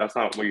 That's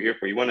not what you're here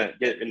for. You want to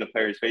get in the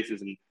players'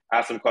 faces and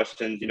ask them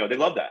questions. They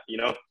love that.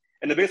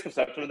 And the biggest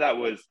conception of that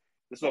was,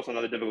 this is also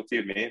another difficulty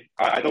of me.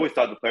 I always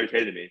thought the players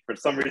hated me for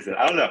some reason.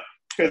 I don't know,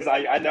 because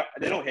I know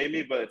they don't hate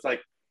me, but it's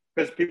like,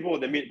 because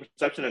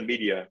perception of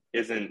media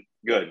isn't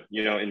good,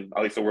 in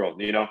at least the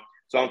world,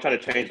 So I'm trying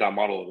to change that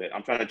model of it.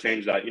 I'm trying to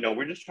change that.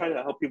 We're just trying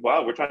to help people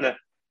out. We're trying to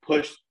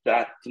push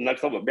that to the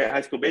next level of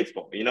high school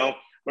baseball. We're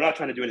not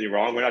trying to do anything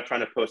wrong. We're not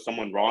trying to post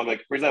someone wrong.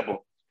 Like, for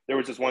example, there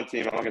was this one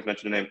team, I'm not going to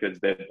mention the name because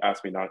they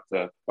asked me not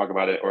to talk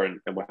about it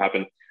and what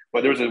happened.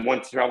 But there was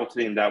one travel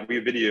team that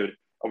we videoed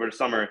over the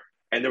summer,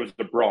 and there was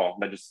a brawl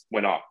that just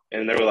went off.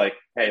 And they were like,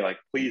 hey, like,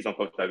 please don't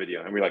post that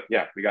video. And we're like,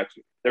 yeah, we got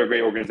you. They're a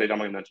great organization. I'm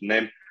not going to mention the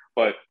name,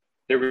 but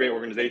they're a great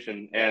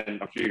organization.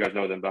 And I'm sure you guys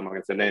know them, but I'm not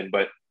going to say the name.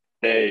 But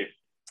they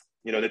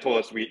told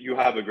us, you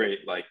have a great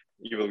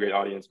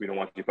audience. We don't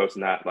want you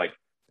posting that. Like,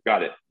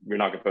 got it. We're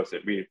not going to post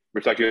it. We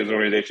respect you as an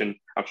organization.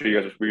 I'm sure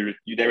you guys,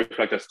 they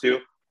respect us too.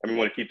 And we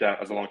want to keep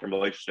that as a long-term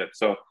relationship.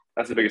 So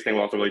that's the biggest thing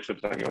with also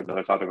relationships. I think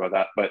another topic about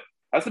that. But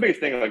that's the biggest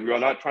thing. Like, we're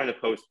not trying to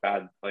post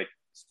bad, like,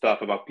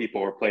 stuff about people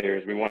or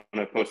players. We want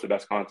to post the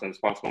best content as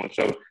possible and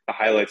show the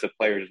highlights of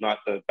players, not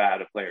the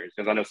bad of players.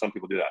 Because I know some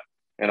people do that,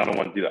 and I don't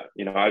want to do that.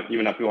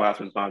 Even if people ask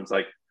me sometimes,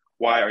 like,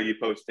 why are you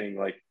posting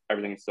like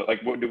everything? So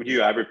like, would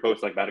you ever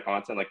post like bad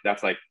content? Like,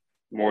 that's like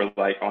more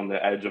like on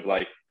the edge of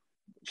like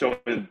showing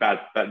the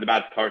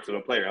bad parts of a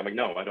player. I'm like,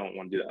 no, I don't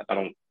want to do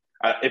that.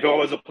 If I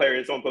was a player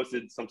and someone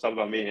posted some stuff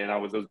about me and it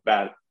was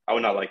bad, I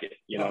would not like it,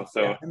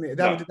 So yeah. I mean,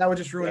 that would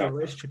just ruin the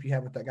relationship you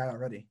have with that guy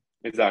already.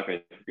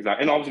 Exactly.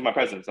 And obviously my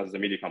presence as a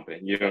media company,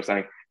 you know what I'm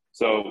saying?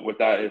 So with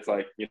that, it's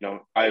like,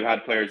 I've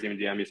had players even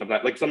DM me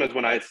sometimes, like sometimes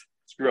when I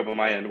screw up on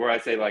my end, where I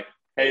say like,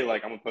 hey,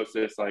 like I'm gonna post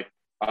this, like,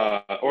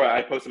 or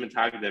I post them and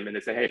tag them and they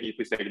say, hey, can you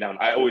please take it down?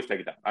 I always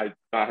take it down.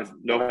 I have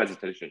no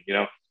hesitation,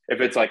 if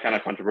it's like kind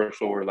of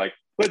controversial or like,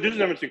 but there's a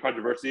difference between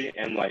controversy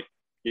and like,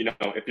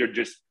 if you're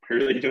just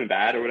purely doing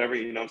bad or whatever,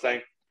 you know what I'm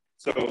saying?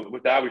 So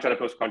with that, we try to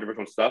post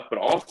controversial stuff, but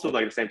also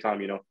like at the same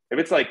time, if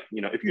it's like,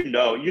 if you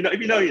know,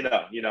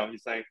 you're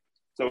saying.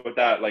 So with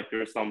that, like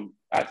there's some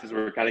aspects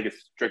where it kind of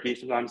gets tricky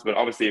sometimes, but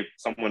obviously if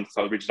someone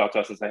reaches out to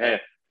us and say, hey,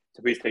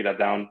 please take that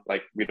down.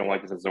 Like, we don't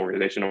like this as an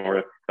organization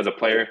or as a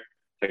player,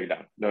 take it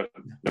down. No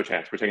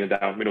chance. We're taking it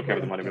down. We don't care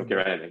about the money. We don't care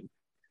about anything.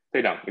 Take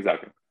it down.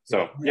 Exactly.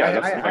 So I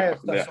have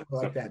stuff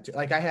like that too.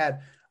 Like I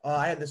had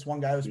this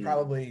one guy who was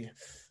probably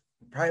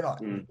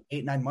about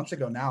 8-9 months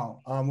ago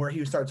now, where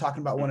he started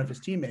talking about one of his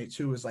teammates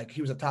who was like,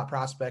 he was a top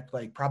prospect,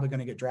 like probably going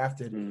to get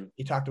drafted.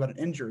 He talked about an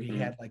injury he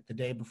had like the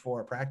day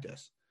before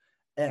practice.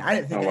 And I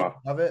didn't think anything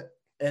of it.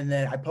 And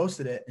then I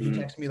posted it, and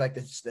he texted me like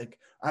this, like,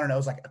 I don't know, it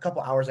was like a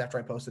couple hours after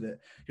I posted it.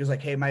 He was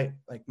like, hey, my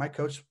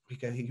coach,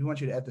 he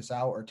wants you to edit this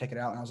out or take it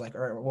out. And I was like,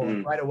 all right,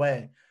 well, right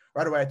away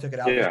I took it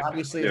out. Yeah.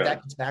 Obviously, if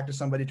that gets back to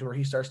somebody to where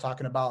he starts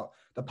talking about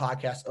the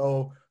podcast,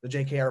 the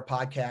JKR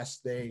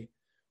podcast, they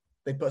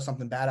put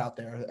something bad out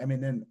there. I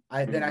mean, then I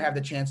have the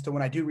chance to,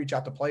 when I do reach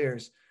out to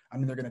players, I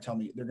mean, they're going to tell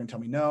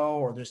me no,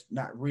 or just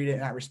not read it,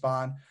 not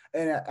respond.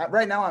 And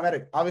right now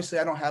obviously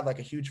I don't have like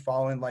a huge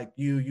following like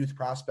Youth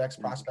Prospects,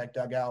 Prospect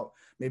Dugout,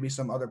 maybe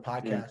some other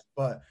podcasts.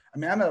 But I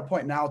mean, I'm at a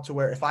point now to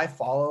where if I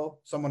follow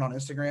someone on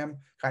Instagram,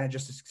 kind of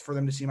just for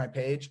them to see my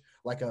page,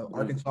 like a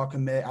Arkansas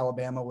commit,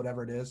 Alabama,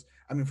 whatever it is.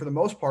 I mean, for the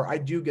most part, I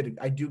do get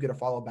a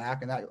follow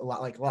back, and that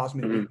allows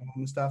me to make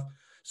and stuff.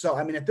 So,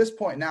 I mean, at this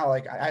point now,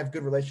 like I have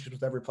good relationships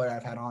with every player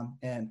I've had on,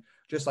 and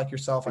just like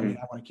yourself, I mean,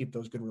 I want to keep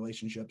those good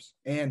relationships.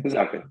 And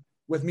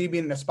with me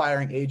being an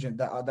aspiring agent,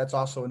 that's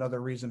also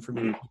another reason for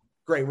me to keep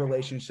great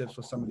relationships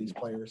with some of these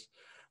players.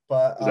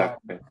 But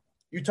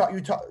you talk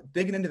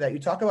digging into that, you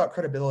talk about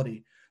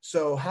credibility.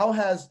 So how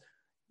has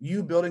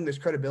you building this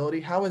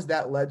credibility, how has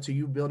that led to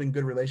you building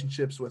good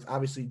relationships with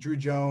obviously Drew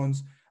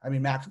Jones? I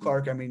mean, Max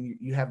Clark, I mean,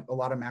 you have a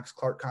lot of Max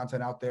Clark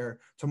content out there,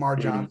 Tamar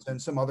Johnson,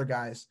 some other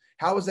guys.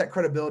 How has that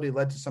credibility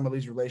led to some of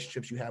these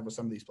relationships you have with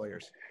some of these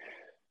players?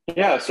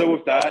 Yeah, so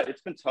with that,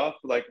 it's been tough.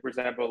 Like, for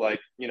example, like,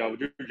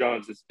 Drew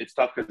Jones, it's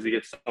tough because he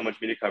gets so much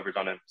media coverage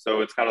on him.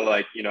 So it's kind of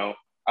like,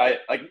 I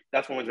like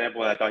that's one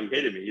example that I thought he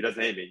hated me. He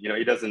doesn't hate me.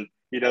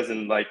 He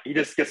doesn't like he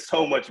just gets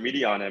so much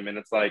media on him, and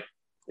it's like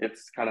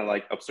it's kind of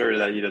like absurd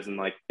that he doesn't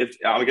like it's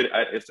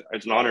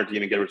an honor to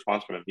even get a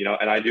response from him,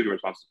 and I do get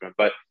responses from him,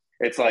 but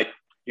it's like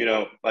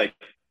like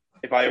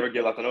if I ever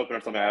get left unopen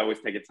or something, I always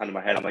take it time to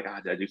my head. I'm like,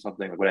 did I do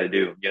something? Like, what did I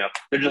do?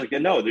 They're just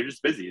like, no, they're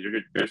just busy.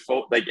 They're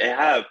so like they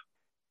have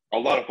a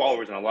lot of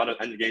followers and a lot of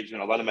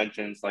engagement, a lot of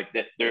mentions. Like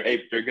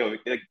they're going.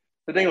 Like,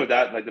 the thing with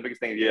that, like the biggest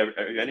thing, if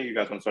any of you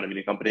guys want to start a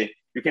media company,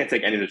 you can't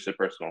take any of this shit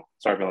personal.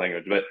 Sorry for the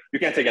language, but you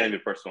can't take any of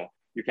it personal.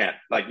 You can't.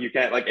 Like you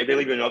can't. Like if they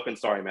leave you open,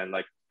 sorry, man.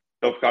 Like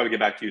they'll probably get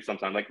back to you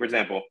sometime. Like for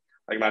example,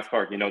 like Matt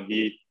Clark,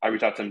 I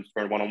reached out to him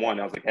for one-on-one.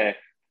 I was like, hey,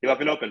 he left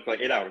me open for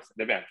like 8 hours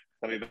in advance.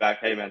 Tell me back,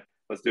 hey man,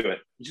 let's do it.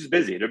 He's just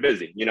busy. They're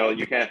busy.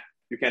 You can't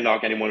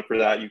knock anyone for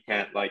that. You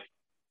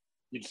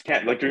just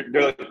can't like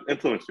they're like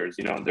influencers.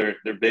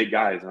 They're big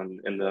guys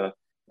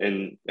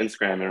in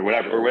Instagram or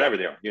whatever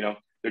they are.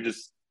 They're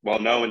just well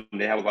known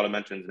and they have a lot of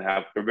mentions and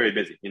they're very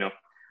busy.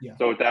 Yeah.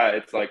 So with that,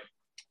 it's like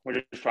we're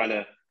just trying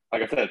to,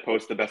 like I said,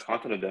 post the best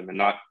content of them and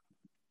not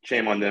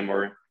shame on them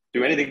or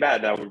do anything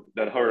bad that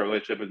hurt a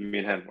relationship with me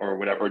and him or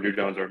whatever, or Drew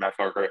Jones or Matt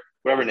Clark or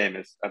whatever name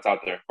is that's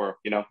out there, or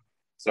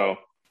So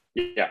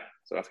yeah,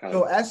 so that's kind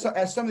of. So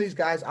as some of these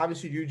guys,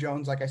 obviously Drew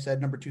Jones, like I said,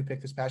 number 2 pick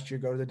this past year,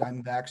 go to the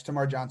Diamondbacks.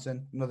 Tamar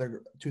Johnson,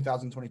 another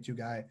 2022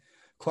 guy.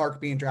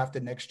 Clark being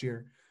drafted next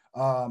year.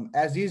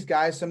 As these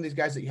guys, some of these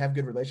guys that you have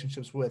good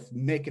relationships with,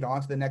 make it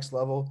on to the next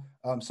level.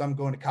 Some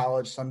going to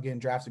college, some getting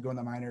drafted, going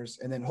to minors,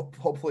 and then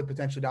hopefully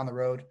potentially down the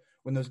road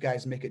when those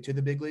guys make it to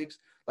the big leagues.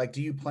 Like,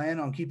 do you plan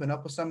on keeping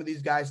up with some of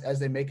these guys as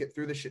they make it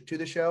through to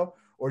the show,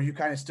 or you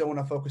kind of still want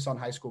to focus on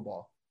high school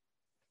ball?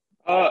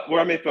 Where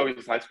I may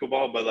focus is high school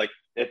ball, but like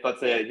if let's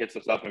say it hits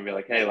us up and be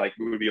like, hey, like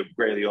we would be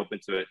greatly open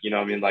to it. What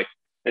I mean? Like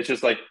it's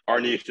just like our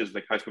niche is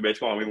like high school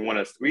baseball, and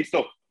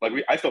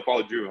I still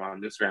follow Drew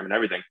on Instagram and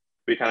everything.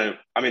 It's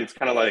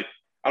kind of like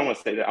I don't want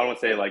to say that. I don't want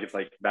to say like it's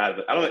like bad,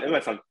 but it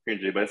might sound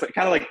cringy, but it's like,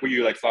 kind of like where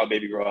you like saw a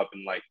baby grow up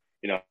and like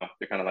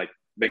they're kind of like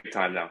big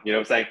time now. You know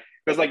what I'm saying?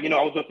 Because like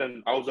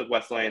I was with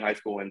Wesleyan in high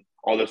school, and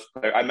all those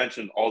I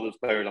mentioned all those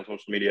players on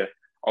social media,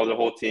 all the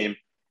whole team,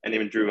 and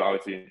even Drew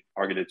obviously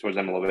targeted towards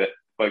them a little bit.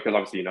 But because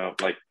obviously,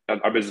 like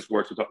our business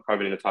works with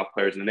covering the top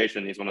players in the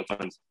nation. He's one of the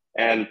tons.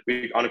 And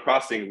we on a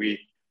crossing, we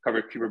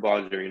covered Cooper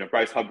Blodger,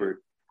 Bryce Hubbard,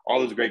 all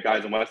those great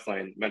guys in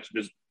Wesleyan.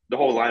 Mentioned just the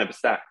whole lineup is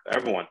stacked,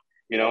 everyone.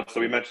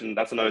 So we mentioned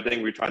that's another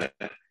thing we're trying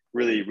to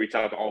really reach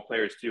out to all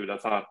players too.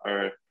 That's not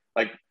our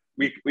like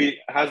we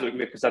has a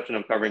conception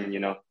of covering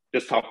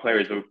just top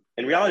players, but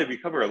in reality we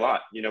cover a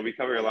lot. We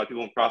cover a lot of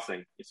people in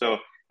crossing. So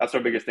that's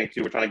our biggest thing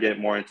too. We're trying to get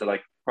more into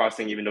like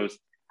crossing even those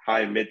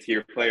high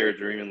mid-tier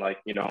players, or even like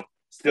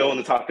still in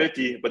the top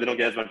 50, but they don't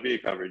get as much media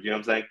coverage. You know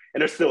what I'm saying?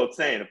 And they're still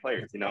insane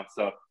players.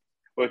 So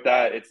with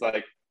that, it's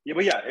like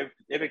but yeah,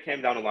 if it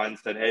came down the line and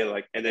said, hey,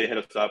 like, and they hit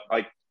us up,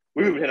 like.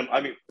 We would hit them.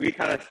 I mean, we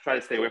kind of try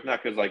to stay away from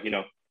that because, like,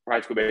 for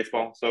high school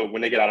baseball. So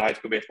when they get out of high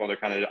school baseball, they're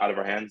kind of out of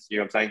our hands. You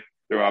know what I'm saying?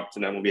 They're up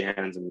to MLB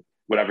hands and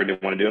whatever they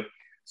want to do.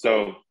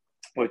 So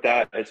with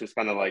that, it's just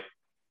kind of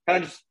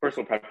just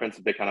personal preference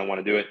if they kind of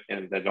want to do it,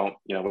 and they don't,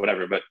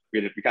 whatever. But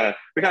we kind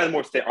of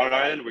more stay on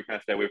our end. We kind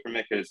of stay away from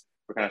it because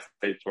we're kind of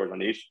stay towards our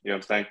niche. You know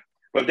what I'm saying?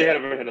 But if they had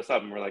ever hit us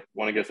up and we're like,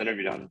 want to get this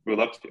interview done, we'd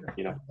love to.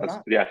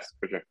 Yes,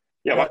 for sure.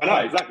 Yeah, why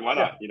not? Exactly, why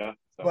not? So.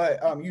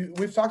 But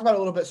we've talked about it a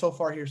little bit so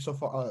far,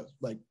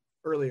 like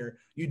earlier.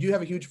 You do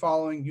have a huge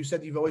following. You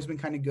said you've always been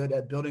kind of good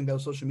at building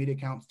those social media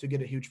accounts to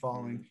get a huge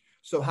following. Mm-hmm.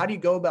 So how do you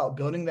go about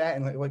building that,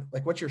 and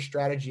like what's your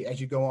strategy as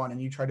you go on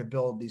and you try to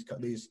build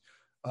these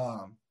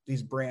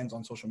brands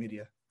on social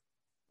media?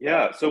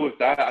 Yeah, so with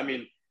that, I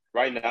mean,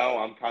 right now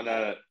I'm kind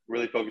of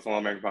really focused on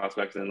All-American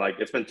prospects, and like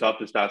it's been tough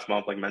this past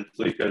month, like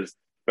mentally, because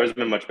there hasn't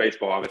been much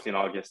baseball obviously in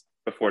August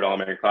before the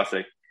All-American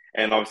Classic,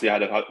 and obviously I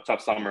had a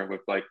tough summer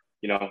with like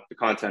the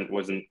content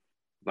wasn't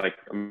like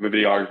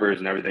videographers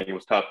and everything. It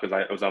was tough because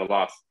I was at a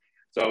loss,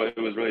 so it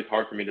was really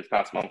hard for me this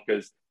past month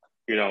because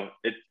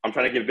I'm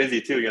trying to get busy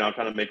too. I'm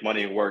trying to make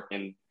money and work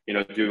and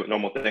do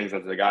normal things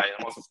as a guy.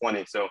 I'm also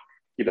 20, so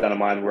keep that in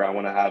mind where I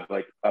want to have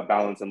like a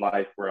balance in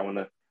life where I want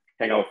to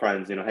hang out with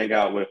friends, hang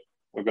out with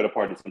or go to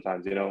parties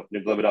sometimes,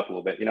 live it up a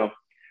little bit,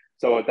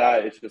 So with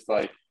that, it's just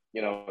like,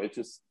 it's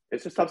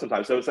just tough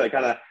sometimes. So it's like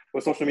kind of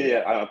with social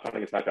media, I'm trying to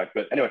get sidetracked,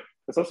 but anyway,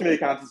 the social media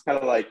accounts is kind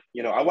of like,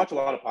 I watch a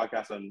lot of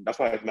podcasts, and that's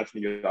why I mentioned to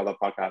you, I love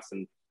podcasts,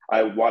 and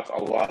I watch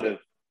a lot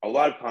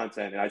of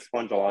content, and I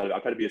sponge a lot of it. I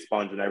try to be a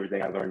sponge in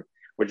everything I learn,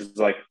 which is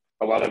like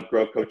a lot of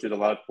growth coaches, a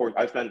lot of course.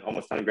 I spent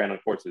almost 10 grand on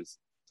courses.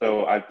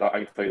 So I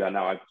can tell you that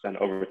now. I've spent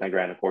over 10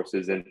 grand on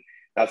courses, and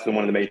that's one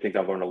of the main things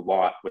I've learned a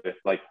lot with.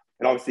 Like,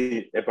 and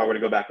obviously, if I were to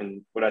go back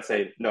and would I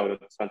say no to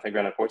spend 10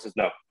 grand on courses?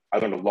 No, I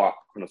learned a lot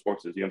from those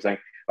courses. You know what I'm saying?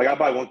 Like I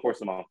buy one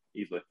course a month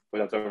easily, but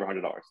that's over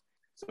 $100.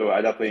 So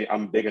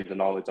I'm big into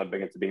knowledge. I'm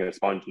big into being a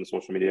sponge in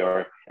social media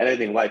or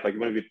anything in life. Like you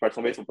want to be a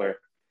professional baseball player,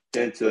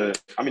 get into.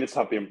 I mean, it's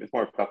tough. It's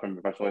more tough than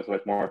professional, so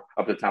it's more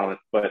up to talent.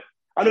 But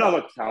I don't know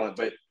about talent,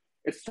 but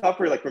it's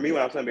tougher. Like for me,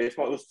 when I was playing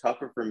baseball, it was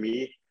tougher for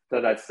me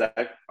to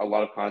dissect a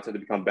lot of content to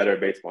become better at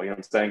baseball. You know what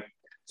I'm saying?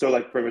 So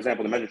like for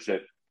example, the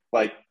mentorship.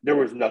 like there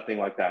was nothing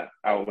like that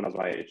out when I was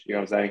my age. You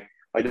know what I'm saying?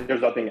 Like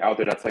there's nothing out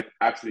there that's like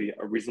actually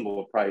a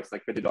reasonable price,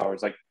 like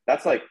 $50. Like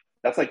that's like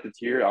the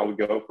tier I would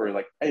go for.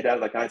 Like, hey dad,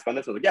 like can I spend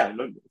this? I was like, yeah,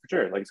 no, for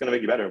sure. Like it's gonna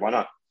make you better. Why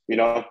not? You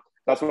know,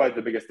 that's why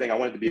the biggest thing. I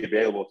wanted to be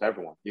available to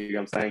everyone. You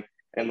know what I'm saying?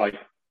 And like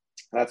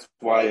that's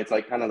why it's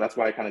like that's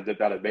why I kind of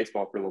dipped out of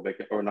baseball for a little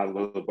bit, or not a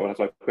little bit, but that's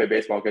why I played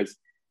baseball, because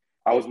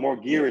I was more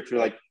geared to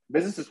like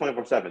business is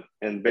 24/7,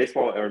 and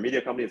baseball or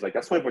media companies like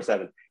that's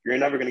 24/7. You're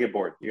never gonna get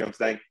bored. You know what I'm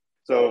saying?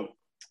 So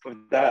with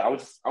that,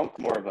 I'm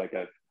more of like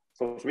a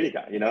social media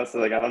guy, you know. So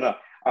like I don't know,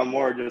 I'm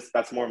more just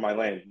that's more my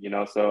lane, you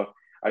know. So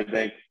I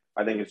think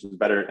it's just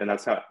better, and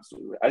that's how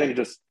I think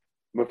just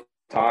with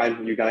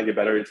time you kind of get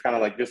better. It's kind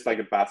of like just like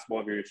a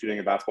basketball. If you're shooting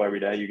a basketball every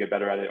day, you get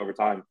better at it over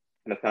time,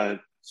 and it's kind of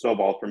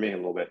snowballed for me a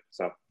little bit.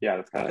 So yeah,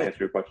 that's kind of answer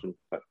your question.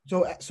 But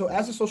So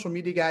as a social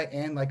media guy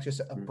and like just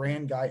a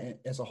brand guy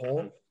as a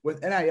whole,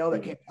 with NIL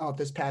that came out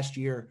this past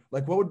year,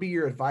 like what would be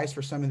your advice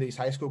for some of these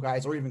high school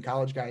guys or even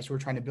college guys who are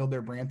trying to build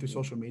their brand through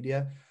social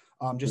media,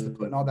 just to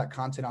putting all that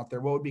content out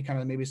there? What would be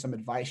kind of maybe some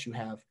advice you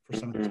have for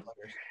some of these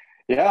players?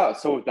 Yeah,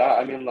 so with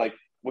that, I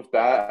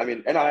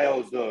mean,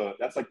 NIL is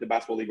that's like the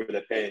basketball league where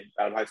they pay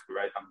out of high school,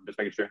 right? I'm just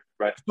making sure,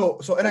 right? So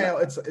NIL,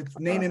 it's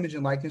name, image,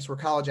 and likeness, where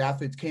college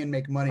athletes can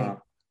make money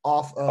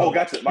off of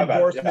gotcha. My bad.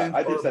 endorsements Yeah,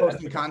 I or just said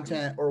posting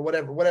content or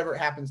whatever it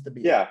happens to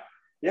be. Yeah.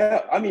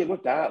 Yeah. I mean,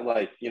 with that,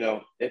 like, you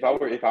know, if I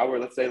were,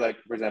 let's say, like,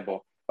 for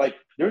example, like,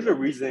 there's a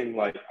reason,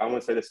 like, I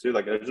want to say this too,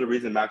 like, there's a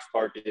reason Max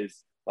Clark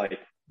is, like,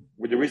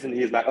 with the reason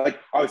he is not, like,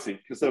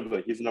 obviously,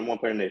 considerably, he's the number one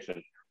player in the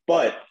nation.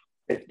 But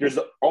there's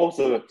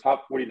also a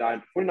top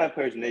 49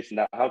 players in the nation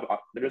that have,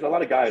 there's a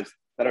lot of guys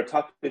that are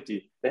top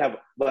 50, they have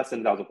less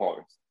than 1,000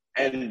 followers.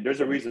 And there's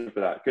a reason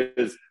for that.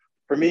 Because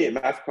for me,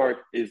 Max Clark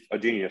is a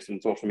genius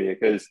in social media,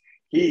 because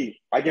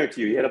I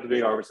guarantee you, he hit up the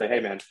videographer and say, hey,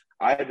 man,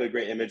 I have a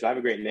great image, I have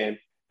a great name,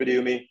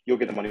 video me, you'll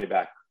get the money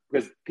back.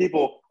 Because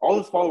all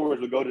his followers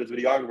would go to his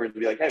videographer and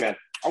be like, hey, man,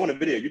 I want a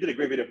video. You did a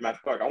great video for Max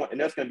Clark. And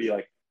that's going to be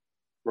like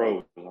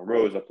rows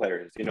of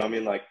players. You know what I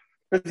mean? Like,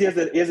 because he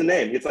has a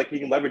name. It's like he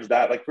can leverage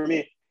that. Like for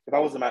me, if I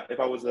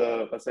was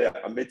let's say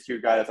a mid-tier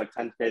guy that's like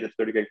 10K to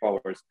 30K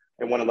followers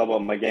and want to level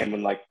up my game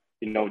and like,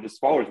 you know, just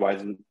followers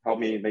wise and help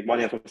me make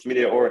money on social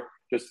media or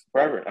just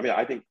forever. I mean,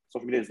 I think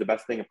social media is the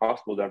best thing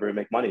possible to ever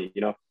make money,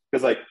 you know,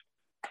 because like,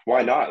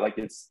 why not? Like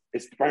it's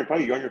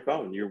probably you're on your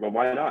phone.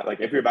 Why not? Like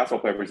if you're a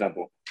basketball player, for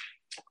example,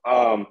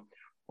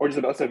 or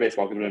just let's say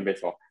baseball, because we're in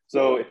baseball.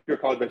 So if you're a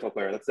college baseball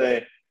player, let's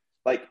say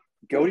like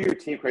go to your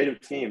team, creative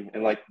team,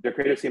 and like their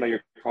creative team at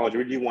your college,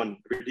 or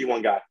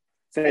D1 guy.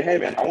 Say, hey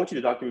man, I want you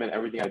to document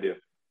everything I do.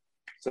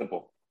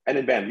 Simple. And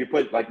then bam,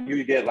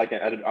 you get like an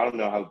edit. I don't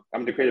know how.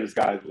 I'm the creative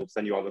guys will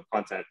send you all the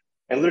content,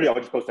 and literally I'll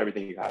just post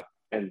everything you have,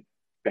 and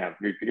bam,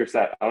 you're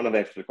set. I don't know the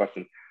answer to the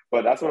question,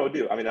 but that's what I would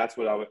do. I mean, that's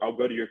what I'll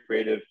go to your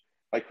creatives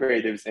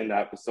in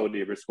that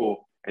facility of your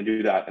school and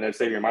do that. And then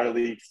say your minor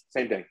leagues,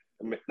 same thing.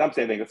 Not the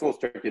same thing. It's a little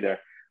tricky there,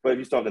 but if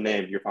you still have the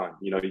name, you're fine.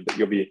 You know, you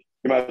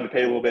might have to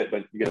pay a little bit,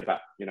 but you get it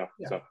back. You know.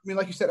 Yeah. So I mean,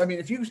 like you said, I mean,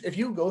 if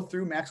you go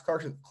through Max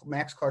Clark's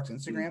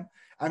Instagram,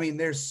 I mean,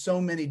 there's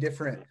so many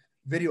different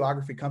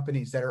videography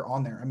companies that are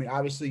on there. I mean,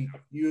 obviously,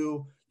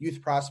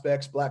 Youth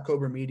Prospects, Black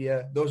Cobra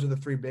Media, those are the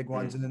three big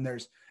ones, and then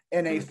there's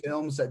NA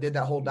Films that did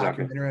that whole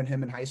documentary on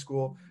him in high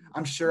school.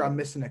 I'm sure I'm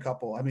missing a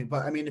couple. I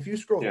mean, if you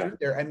scroll through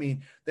there, I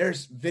mean,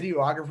 there's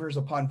videographers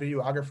upon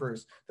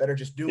videographers that are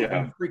just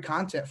doing free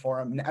content for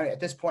him. I mean, at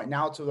this point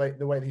now, to like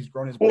the way that he's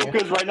grown his brand. Well,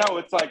 because right now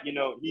it's like, you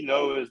know, he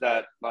knows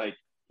that like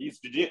he's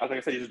like I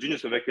said, he's a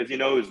genius of it because he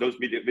knows those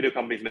video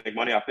companies make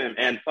money off him,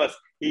 and plus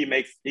he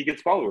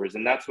gets followers,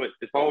 and that's what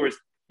his followers.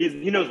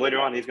 He knows later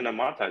on he's going to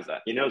monetize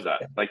that. He knows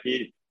that. Like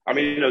he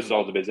knows it's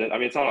all the business. I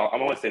mean, it's not.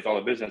 I'm always say it's all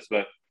the business,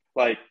 but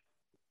like.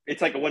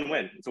 It's like a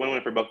win-win. It's a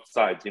win-win for both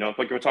sides. You know, if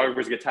like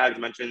photographers get tags,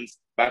 mentions,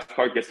 Max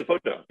Clark gets the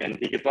photo and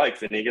he gets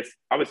likes and he gets,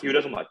 obviously who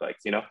doesn't like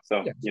likes, you know?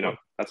 So, you know,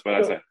 that's what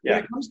I say. Yeah.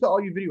 When it comes to all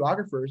you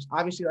videographers,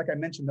 obviously, like I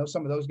mentioned,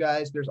 some of those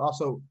guys, there's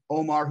also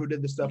Omar who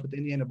did the stuff with the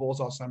Indiana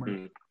Bulls all summer.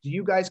 Do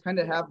you guys kind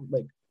of have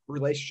like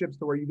relationships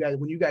to where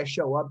when you guys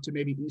show up to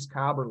maybe East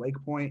Cobb or Lake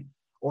Point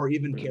or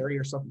even Cary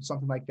or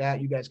something like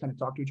that, you guys kind of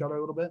talk to each other a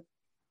little bit?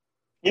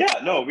 Yeah,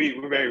 no,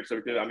 we're very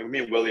reciprocal. I mean, me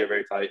and Willie are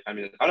very tight. I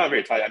mean, I'm not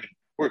very tight. I mean,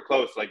 we're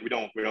close. Like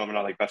we're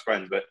not like best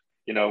friends, but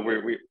you know,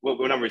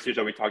 whenever we see each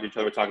other, we talk to each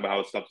other. We talk about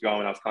how stuff's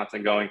going, how's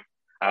content going,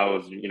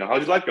 how's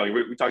your life going.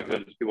 We talk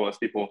to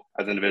people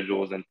as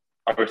individuals, and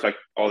I respect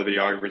all the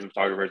videographers and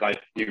photographers. I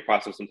do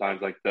process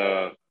sometimes, like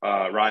the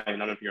Ryan. I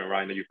don't know if you know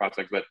Ryan, the U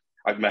Prospects, but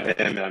I've met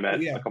him and I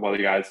met a couple other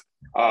guys.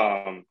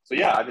 So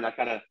yeah, I mean,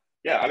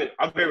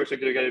 I'm very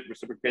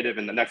reciprocative,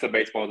 and the Next Up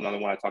Baseball is another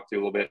one I talk to a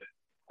little bit.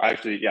 I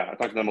talked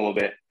to them a little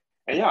bit.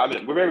 And yeah, I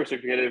mean, we're very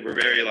reciprocated. We're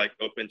very like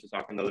open to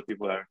talking to other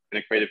people that are in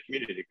a creative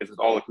community because it's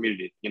all a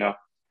community, you know.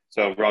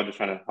 So we're all just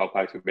trying to help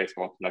high school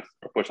baseball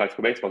push high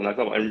school baseball to the next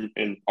level,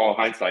 in all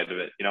hindsight of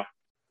it, you know.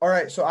 All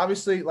right, so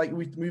obviously, like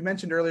we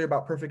mentioned earlier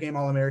about Perfect Game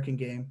All-American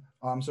Game.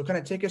 So kind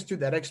of take us through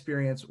that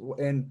experience,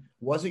 and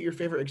was it your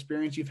favorite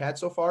experience you've had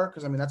so far?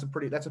 Because I mean, that's a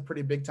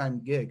pretty big time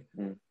gig.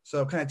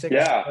 So kind of take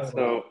us through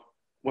that.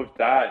 with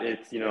that,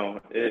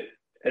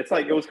 it's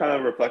like it was kind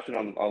of a reflection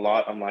on a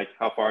lot on like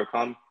how far I've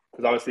come.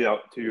 Because obviously,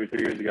 2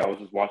 years ago, I was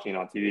just watching it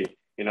on TV,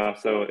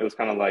 So it was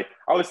kind of like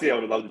obviously I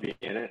would love to be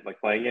in it, like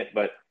playing it,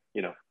 but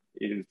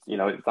it's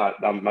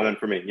not meant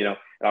for me, And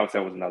obviously,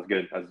 I wasn't as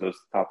good as those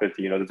top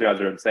 50. The two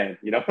guys are insane.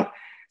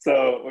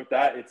 So with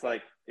that, it's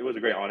like it was a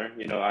great honor.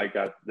 I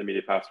got the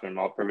media pass from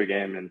all Perfect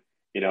Game, and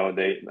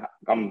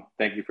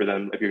thank you for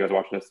them if you guys are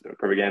watching this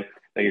Perfect Game.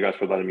 Thank you guys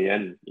for letting me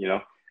in.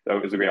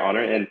 That was a great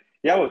honor, and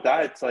yeah, with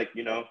that, it's like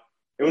it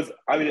was.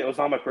 I mean, it was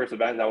not my first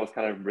event. That was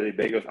kind of really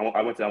big.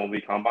 I went to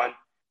MLB Combine,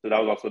 so that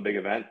was also a big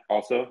event.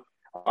 Also,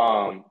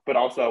 but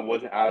also I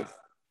wasn't as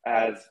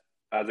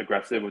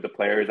aggressive with the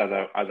players as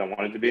I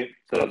wanted to be.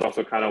 So that's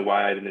also kind of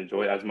why I didn't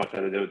enjoy it as much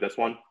as I did with this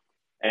one.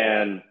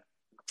 And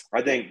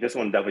I think this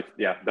one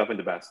definitely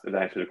the best. If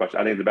that answers the question,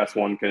 I think the best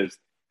one because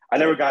I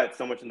never got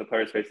so much in the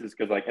players' faces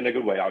because like in a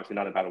good way, obviously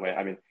not in a bad way.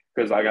 I mean,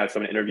 because I got so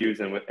many interviews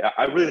and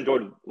I really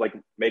enjoyed like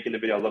making the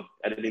video. I love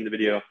editing the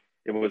video.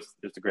 It was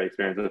just a great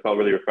experience. It felt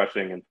really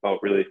refreshing and felt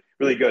really,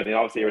 really good. And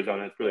obviously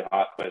Arizona, it's really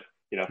hot, but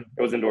it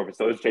was indoor.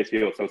 So it was Chase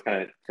Field, so it was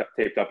kind of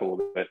taped up a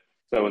little bit.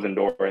 So it was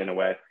indoor in a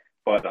way.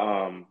 But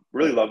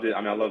really loved it.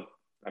 I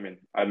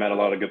met a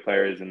lot of good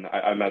players, and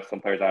I met some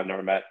players I've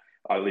never met,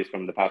 at least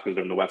from the past because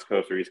they're from the West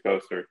Coast or East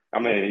Coast, or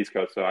I'm in the East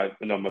Coast, so I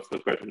know most of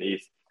those players from the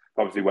East.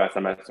 Obviously, West,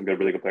 I met some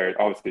really good players.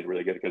 Obviously,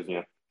 really good because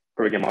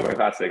Perfect Game All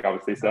Classic,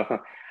 obviously. So,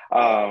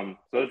 so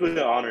it was really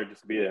an honor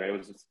just to be there. It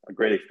was just a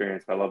great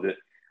experience. I loved it.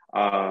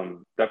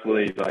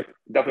 Definitely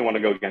want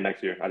to go again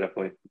next year. I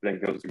definitely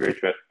think it was a great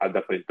trip. I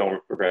definitely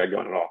don't regret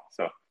going at all.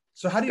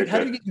 So how do you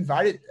get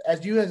invited as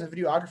a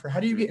videographer? How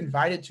do you get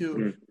invited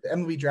to the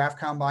MLB Draft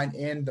Combine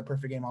and the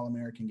Perfect Game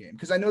All-American game?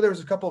 Because I know there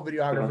was a couple of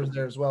videographers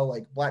there as well,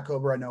 like Black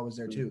Cobra. I know was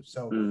there too.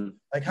 So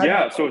like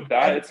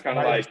it's kind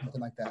of like something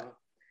like that.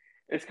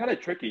 It's kind of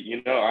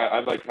tricky, I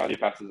have like media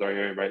passes are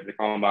here, right? The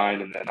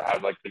combine, and then I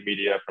have like the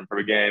media from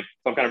Perfect Game.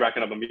 So I'm kind of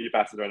racking up on media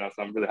passes right now,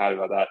 so I'm really happy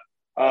about that.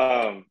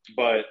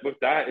 But with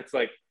that, it's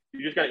like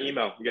you just got to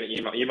email. You got to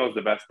email. Email is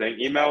the best thing.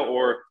 Email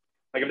or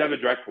like if I have a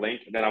direct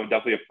link, then I would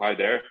definitely apply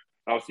there.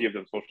 Obviously, if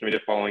the social media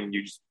following,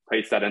 you just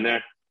paste that in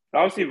there.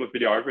 And obviously, with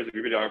videographers, if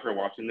you're a videographer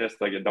watching this,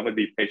 like definitely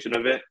be patient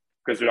of it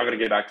because they're not going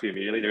to get back to you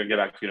immediately. They're going to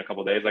get back to you in a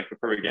couple of days. Like the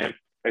Perfect Game,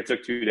 it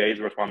took 2 days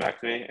to respond back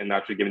to me and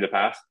actually give me the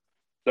pass.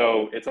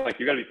 So it's like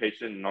you got to be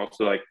patient and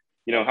also like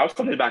have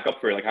something to back up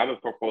for it. Like have a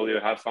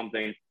portfolio, have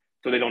something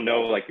so they don't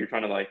know like you're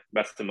trying to like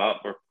mess them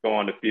up or go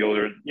on the field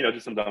or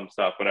just some dumb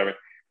stuff, whatever.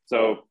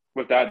 So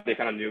with that, they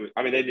kind of knew.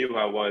 I mean, they knew who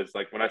I was.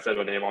 Like when I said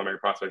my name, All American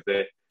Prospects,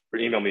 they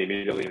would email me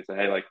immediately and say,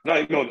 hey, like not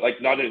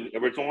an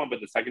original one, but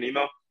the second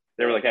email,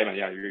 they were like, hey man,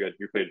 yeah, you're good,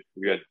 you're cleared,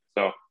 you're good.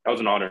 So that was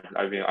an honor.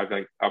 I mean, I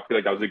feel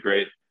like that was a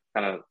great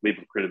kind of leap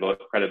of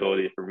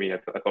credibility for me. I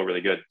felt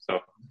really good. So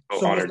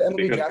was the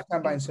MLB Draft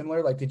Combine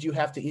similar? Like, did you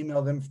have to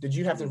email them? Did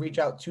you have to reach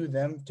out to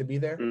them to be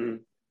there? Mm-hmm.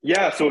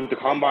 Yeah, so with the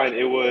combine,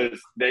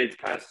 they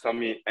kind of sent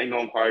me email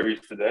inquiries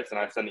to this, and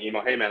I sent an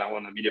email, hey man, I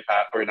want a media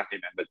pass, or not hey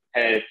man, but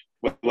hey,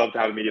 would love to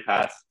have a media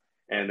pass.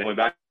 And they went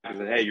back and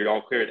said, hey, you're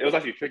all cleared. It was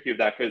actually tricky with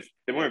that because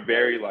they weren't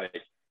very like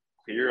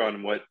clear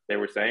on what they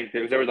were saying.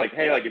 They were like,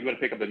 hey, like if you want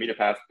to pick up the media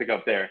pass, pick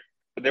up there.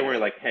 But they weren't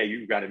like, hey,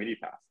 you got a media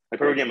pass. Like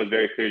Perfect Game was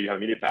very clear you have a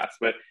media pass.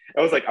 But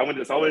it was like I went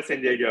to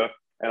San Diego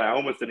and I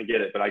almost didn't get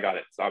it, but I got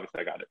it. So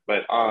obviously I got it.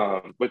 But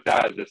with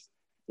that, just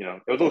it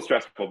was a little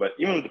stressful. But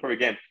even with the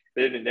Perfect Game,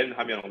 they didn't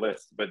have me on a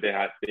list, but they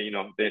had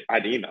I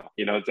had to email,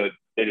 so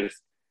they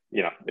just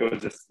it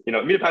was just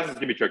media passes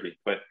can be tricky,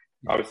 but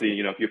obviously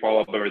if you follow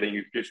up everything,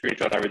 you just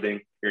screenshot everything,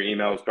 your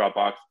emails,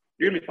 Dropbox,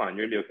 you're gonna be fine,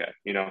 you're gonna be okay,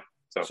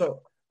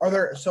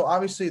 So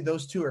obviously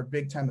those two are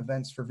big time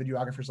events for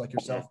videographers like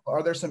yourself. Mm-hmm.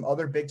 Are there some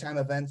other big time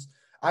events?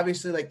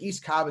 Obviously, like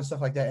East Cobb and stuff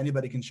like that,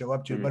 anybody can show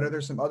up to. Mm-hmm. But are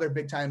there some other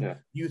big time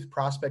youth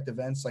prospect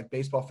events like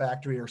Baseball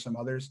Factory or some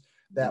others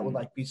that would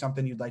like be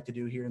something you'd like to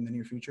do here in the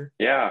near future?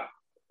 Yeah.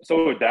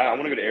 So with that, I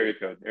want to go to Area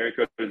Code. Area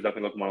Code is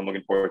definitely one I'm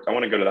looking forward to. I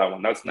want to go to that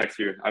one. That's next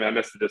year. I mean, I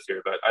missed it this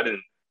year, but I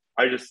didn't.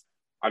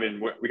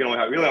 We only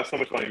have so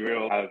much money. We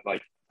don't have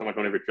like so much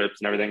money for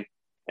trips and everything.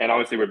 And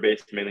obviously, we're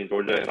based mainly in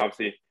Georgia. And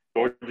obviously,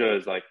 Georgia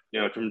is like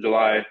from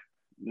July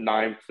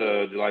 9th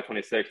to July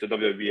 26th, the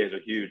WWBAs are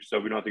huge. So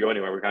we don't have to go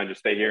anywhere. We kind of just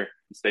stay here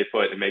and stay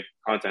put and make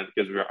content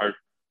because our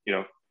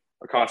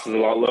cost is a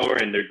lot lower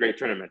and they're great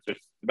tournaments. There's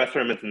the best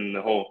tournaments in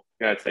the whole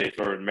United States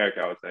or in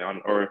America, I would say,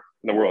 or in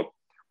the world.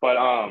 But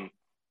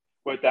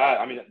with that,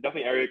 I mean,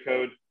 definitely Area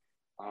Code.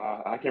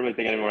 I can't really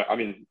think anymore. I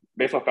mean,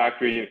 Baseball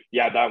Factory,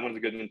 yeah, that one's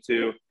a good one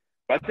too.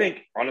 But I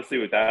think, honestly,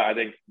 with that, I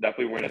think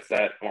definitely we're going to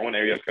set. I want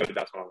Area Code.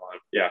 That's what I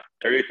want. Yeah,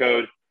 Area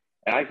Code.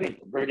 And I think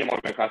Perfect Game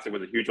All-American Classic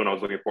was a huge one I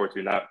was looking forward to.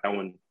 And that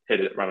one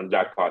hit it right on the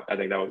jackpot. I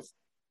think that was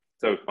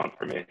so fun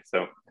for me.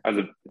 So as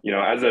a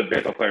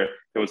baseball player,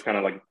 it was kind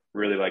of like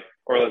really like,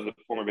 or as a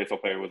former baseball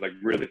player, it was like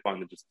really fun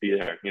to just be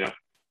there,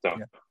 So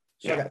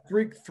I got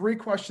three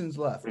questions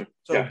left.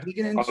 So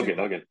digging into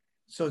okay.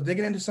 So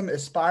digging into some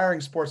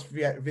aspiring sports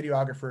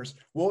videographers,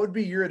 what would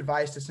be your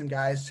advice to some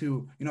guys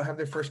who, have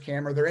their first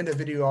camera, they're into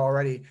video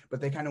already, but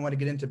they kind of want to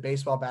get into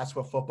baseball,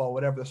 basketball, football,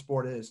 whatever the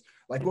sport is?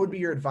 Like, what would be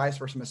your advice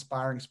for some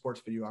aspiring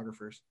sports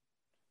videographers?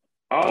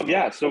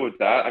 Yeah. So with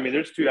that, I mean,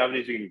 there's two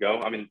avenues you can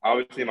go. I mean,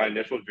 obviously, my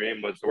initial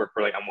dream was to work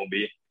for like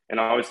MLB, and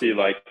obviously,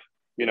 like,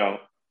 you know,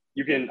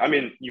 you can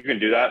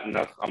do that, and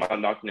I'm not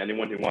knocking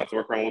anyone who wants to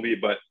work for MLB,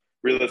 but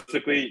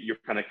realistically, you're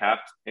kind of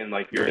capped in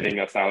like you're earning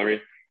a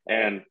salary,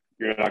 and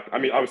you're not. I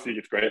mean, obviously,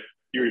 it's great.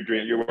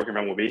 You're working for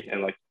MLB,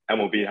 and like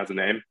MLB has a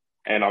name,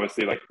 and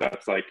obviously, like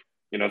that's like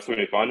it's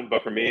really fun.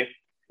 But for me,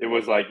 it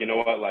was like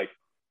what, like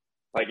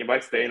if I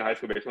stay in high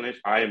school baseball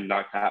niche, I am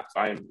not capped.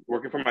 I am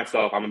working for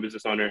myself. I'm a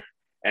business owner,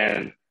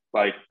 and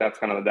like that's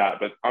kind of that.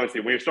 But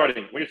honestly, when you're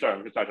starting,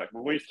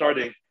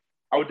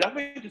 I would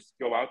definitely just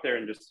go out there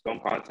and just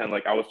film content.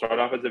 Like I would start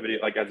off as a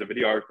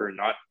videographer,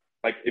 not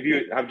like if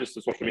you have just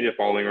a social media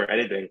following or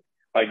anything,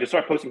 like just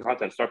start posting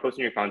content. Start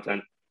posting your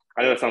content.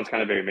 I know that sounds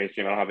kind of very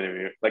mainstream. I don't have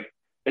any like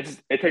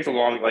it takes a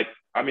long like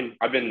I mean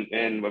I've been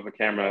in with a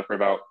camera for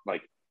about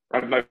like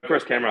my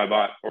first camera I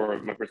bought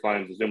or my first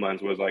lens, the zoom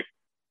lens was like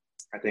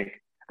I think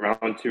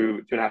around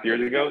 2.5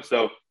 years ago.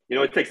 So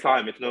it takes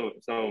time. It's no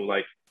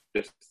like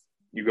just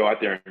you go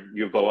out there and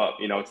you blow up.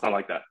 It's not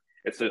like that.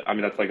 I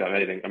mean that's like that in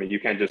anything. I mean you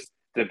can't just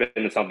dip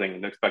into something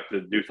and expect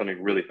to do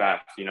something really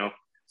fast.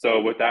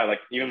 So with that, like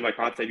even my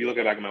content, if you look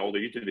back at my older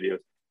YouTube videos,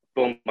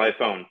 film my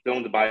phone,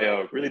 filmed by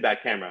a really bad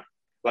camera.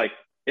 Like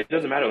it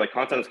doesn't matter. Like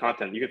content is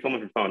content. You can film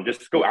with your phone.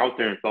 Just go out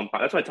there and film.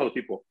 That's what I tell the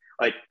people.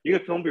 Like you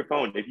can film with your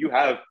phone. If you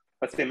have,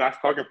 let's say, Max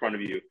Clark in front of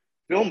you,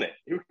 film it.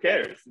 Who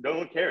cares? No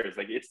one cares.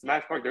 Like it's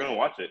Max Clark. They're gonna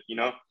watch it.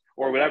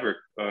 Or whatever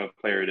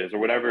player it is, or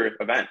whatever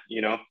event.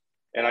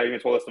 And I even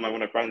told this to one of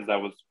my friends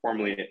that was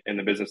formerly in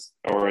the business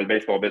or the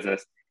baseball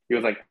business. He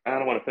was like, I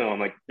don't want to film. I'm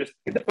like, just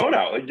get the phone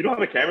out. Like you don't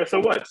have a camera,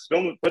 so what? Just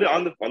film, put it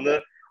on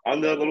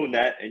the little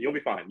net, and you'll be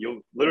fine.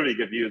 You'll literally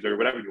get views or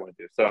whatever you want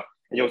to do. So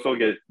and you'll still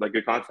get like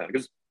good content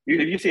because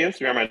if you see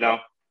Instagram right now,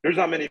 there's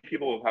not many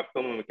people who have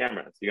filming with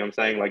cameras. You know what I'm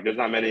saying? Like there's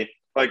not many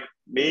like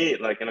me,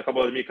 like and a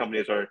couple other media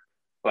companies are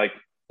like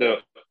the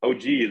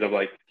OGs of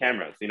like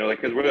cameras.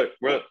 Like because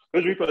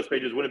those repost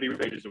pages wouldn't be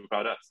pages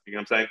without us. You know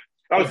what I'm saying?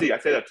 Obviously, I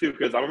say that too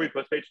because I'm a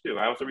repost page too.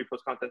 I also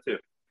repost content too.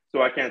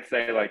 So I can't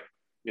say like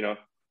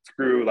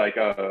screw what's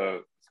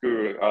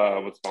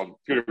it called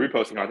screw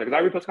reposting content because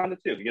I repost content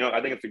too.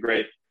 I think it's a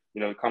great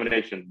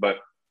combination. But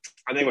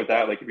I think with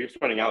that, like if you're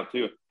starting out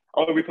too,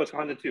 I'll repost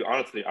content too.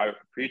 Honestly, I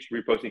preach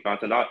reposting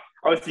content. Not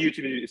obviously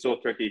YouTube is still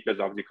tricky because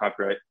obviously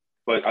copyright.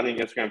 But I think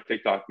Instagram,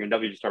 TikTok, you can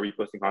definitely just start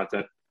reposting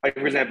content. Like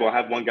for example, I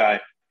have one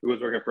guy who was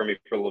working for me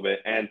for a little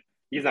bit, and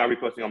he's now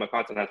reposting all my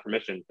content as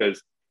permission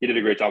because he did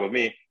a great job with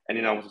me, and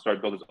he now wants to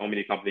start build his own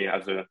media company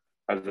as an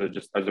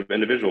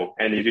individual,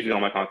 and he's using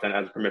all my content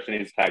as permission.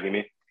 He's tagging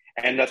me,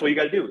 and that's what you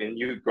got to do. And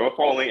you grow a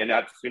following, and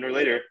that's sooner or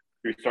later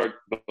you start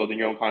building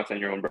your own content,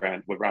 your own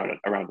brand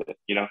around it.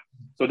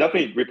 So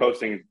definitely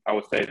reposting. I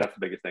would say that's the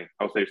biggest thing.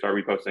 I would say start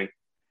reposting,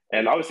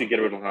 and obviously get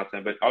original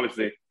content, but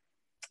obviously,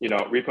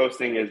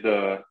 reposting is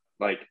the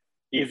like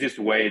easiest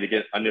way to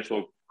get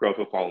initial growth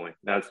of following.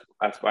 That's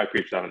why I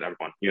preach that on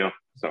everyone.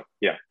 So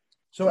yeah.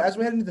 So as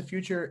we head into the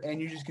future and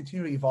you just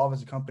continue to evolve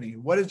as a company,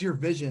 what is your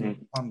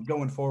vision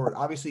going forward?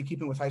 Obviously,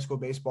 keeping with high school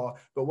baseball,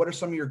 but what are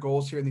some of your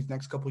goals here in these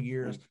next couple of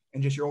years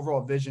and just your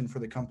overall vision for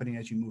the company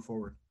as you move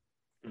forward?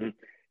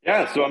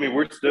 Yeah. So, I mean,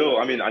 we're still,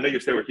 I mean, I know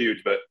you say we're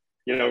huge, but,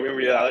 in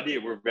reality,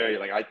 we're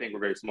very, I think we're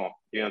very small.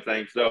 You know what I'm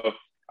saying? So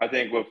I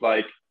think with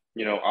I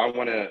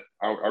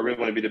really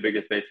want to be the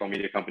biggest baseball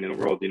media company in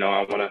the world.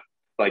 I want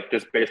to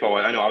just baseball.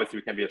 I know obviously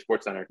we can't be a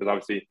sports center because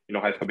obviously,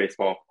 high school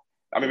baseball,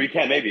 I mean, we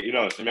can maybe,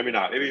 maybe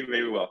not, maybe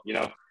we will,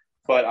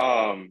 but,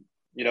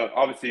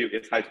 obviously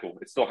it's high school.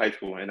 It's still high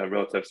school in a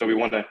relative. So we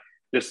want to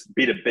just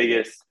be the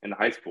biggest in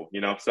high school,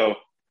 So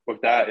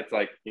with that, it's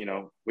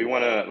we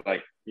want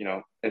to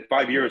in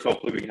 5 years,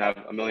 hopefully we can have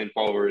 1 million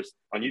followers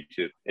on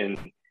YouTube and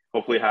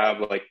hopefully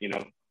have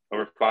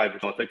over 5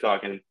 on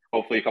TikTok and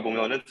hopefully a couple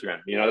million on Instagram.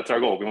 That's our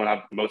goal. We want to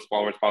have the most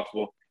followers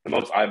possible, the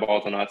most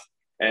eyeballs on us.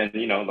 And,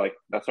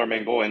 that's our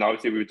main goal. And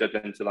obviously we would dip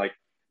into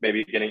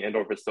maybe getting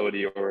indoor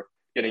facility or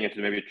getting into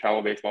maybe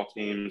travel baseball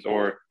teams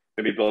or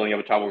maybe building up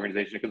a travel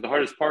organization. Because the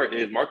hardest part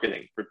is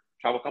marketing for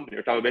travel company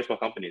or travel baseball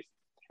companies.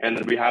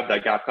 And we have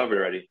that gap covered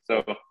already.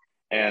 So,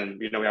 and,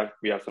 we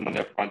have someone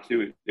there on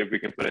too, if we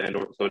can put an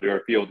indoor facility or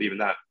a field, even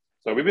that.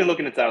 So we've been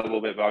looking into that a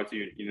little bit, but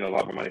obviously you need a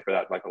lot more money for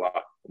that,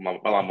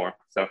 a lot more.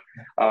 So,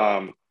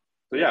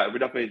 yeah, we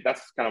definitely,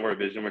 that's kind of our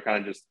vision. We're kind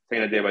of just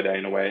taking it day by day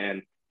in a way.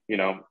 And,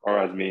 or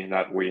as me,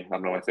 not we, I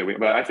don't know why I say we,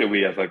 but I say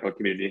we as a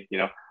community,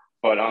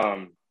 but,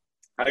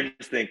 I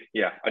just think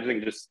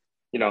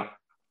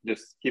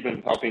just keep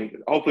on helping.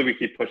 Hopefully we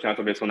keep pushing out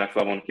to baseball next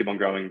level and keep on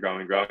growing.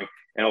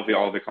 And hopefully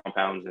all of it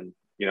compounds and,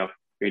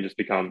 we can just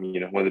become,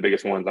 one of the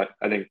biggest ones.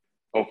 I think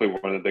hopefully we're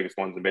one of the biggest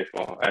ones in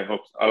baseball. I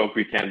hope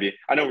we can be.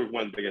 I know we're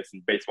one of the biggest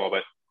in baseball,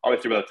 but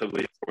obviously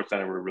relatively Sports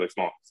Center, we're really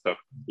small. So,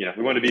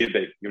 we want to be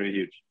big. We want to be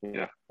huge,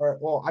 All right.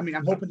 Well, I mean,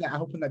 I'm hoping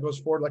that goes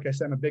forward. Like I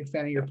said, I'm a big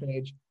fan of your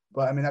page.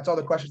 But I mean, that's all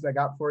the questions I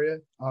got for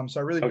you. So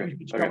I really appreciate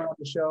you coming on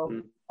the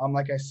show.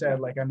 Like I said,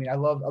 I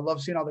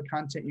love seeing all the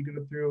content you go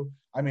through.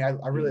 I mean, it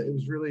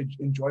was really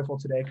enjoyable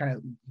today, kind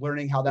of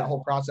learning how that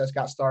whole process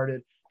got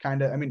started.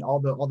 All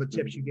the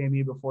tips you gave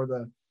me before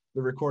the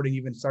recording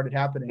even started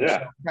happening.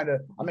 Yeah. So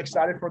I'm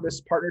excited for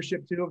this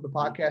partnership too of the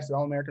podcast and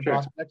All American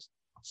Prospects.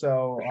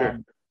 So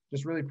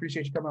just really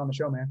appreciate you coming on the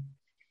show, man.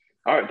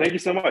 All right, thank you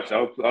so much. I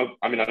know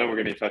we're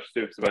gonna be in touch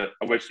too. So, but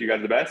I wish you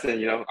guys the best,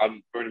 and we're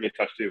gonna be in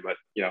touch too. But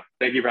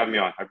thank you for having me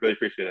on. I really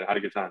appreciate it. I had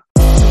a good time.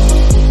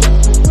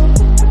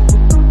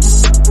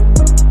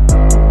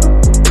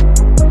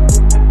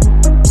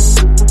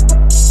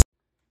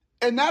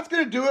 And that's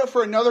going to do it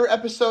for another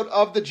episode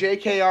of the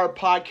JKR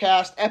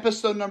podcast,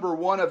 episode number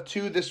 1 of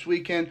 2 this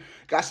weekend.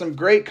 Got some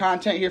great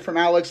content here from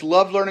Alex.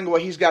 Love learning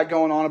what he's got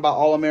going on about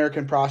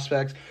All-American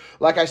Prospects.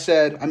 Like I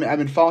said, I've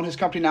been following his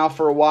company now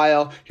for a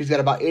while. He's got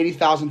about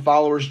 80,000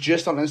 followers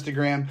just on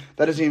Instagram.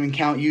 That doesn't even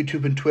count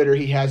YouTube and Twitter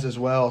he has as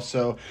well.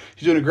 So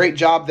he's doing a great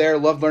job there.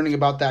 Love learning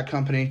about that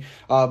company.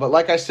 But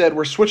like I said,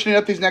 we're switching it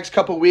up these next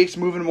couple of weeks,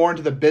 moving more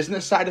into the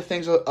business side of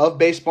things of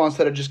baseball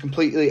instead of just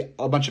completely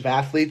a bunch of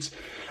athletes.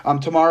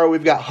 Tomorrow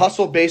we've got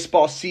Hustle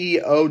Baseball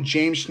CEO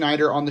James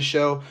Schneider on the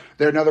show.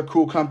 They're another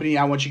cool company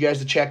I want you guys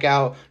to check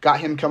out.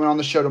 Got him coming on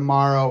the show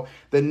tomorrow.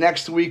 The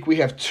next week we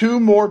have 2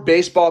 more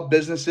baseball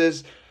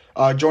businesses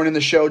joining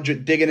the show,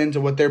 digging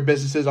into what their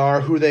businesses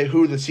are, who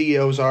the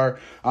CEOs are.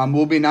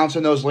 We'll be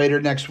announcing those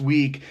later next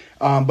week.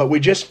 But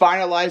we just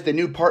finalized a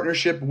new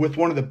partnership with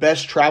one of the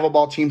best travel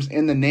ball teams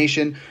in the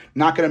nation.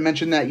 Not going to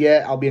mention that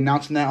yet. I'll be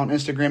announcing that on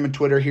Instagram and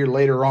Twitter here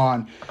later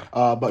on.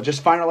 But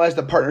just finalized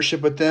the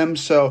partnership with them.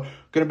 So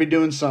going to be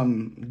doing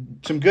some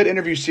good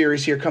interview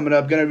series here coming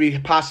up. Going to be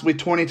possibly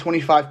 20,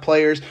 25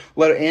 players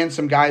and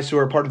some guys who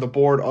are part of the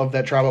board of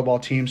that travel ball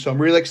team. So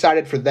I'm really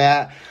excited for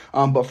that.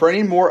 But for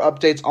any more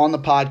updates on the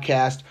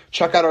podcast,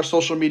 check out our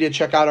social media.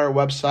 Check out our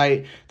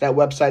website. That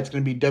website's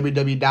going to be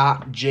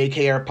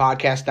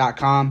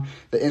www.jkrpodcast.com.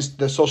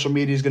 The social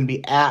media is going to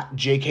be at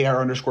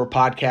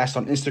JKR_podcast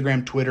on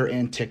Instagram, Twitter,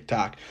 and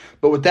TikTok.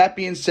 But with that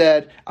being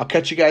said, I'll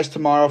catch you guys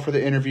tomorrow for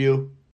the interview.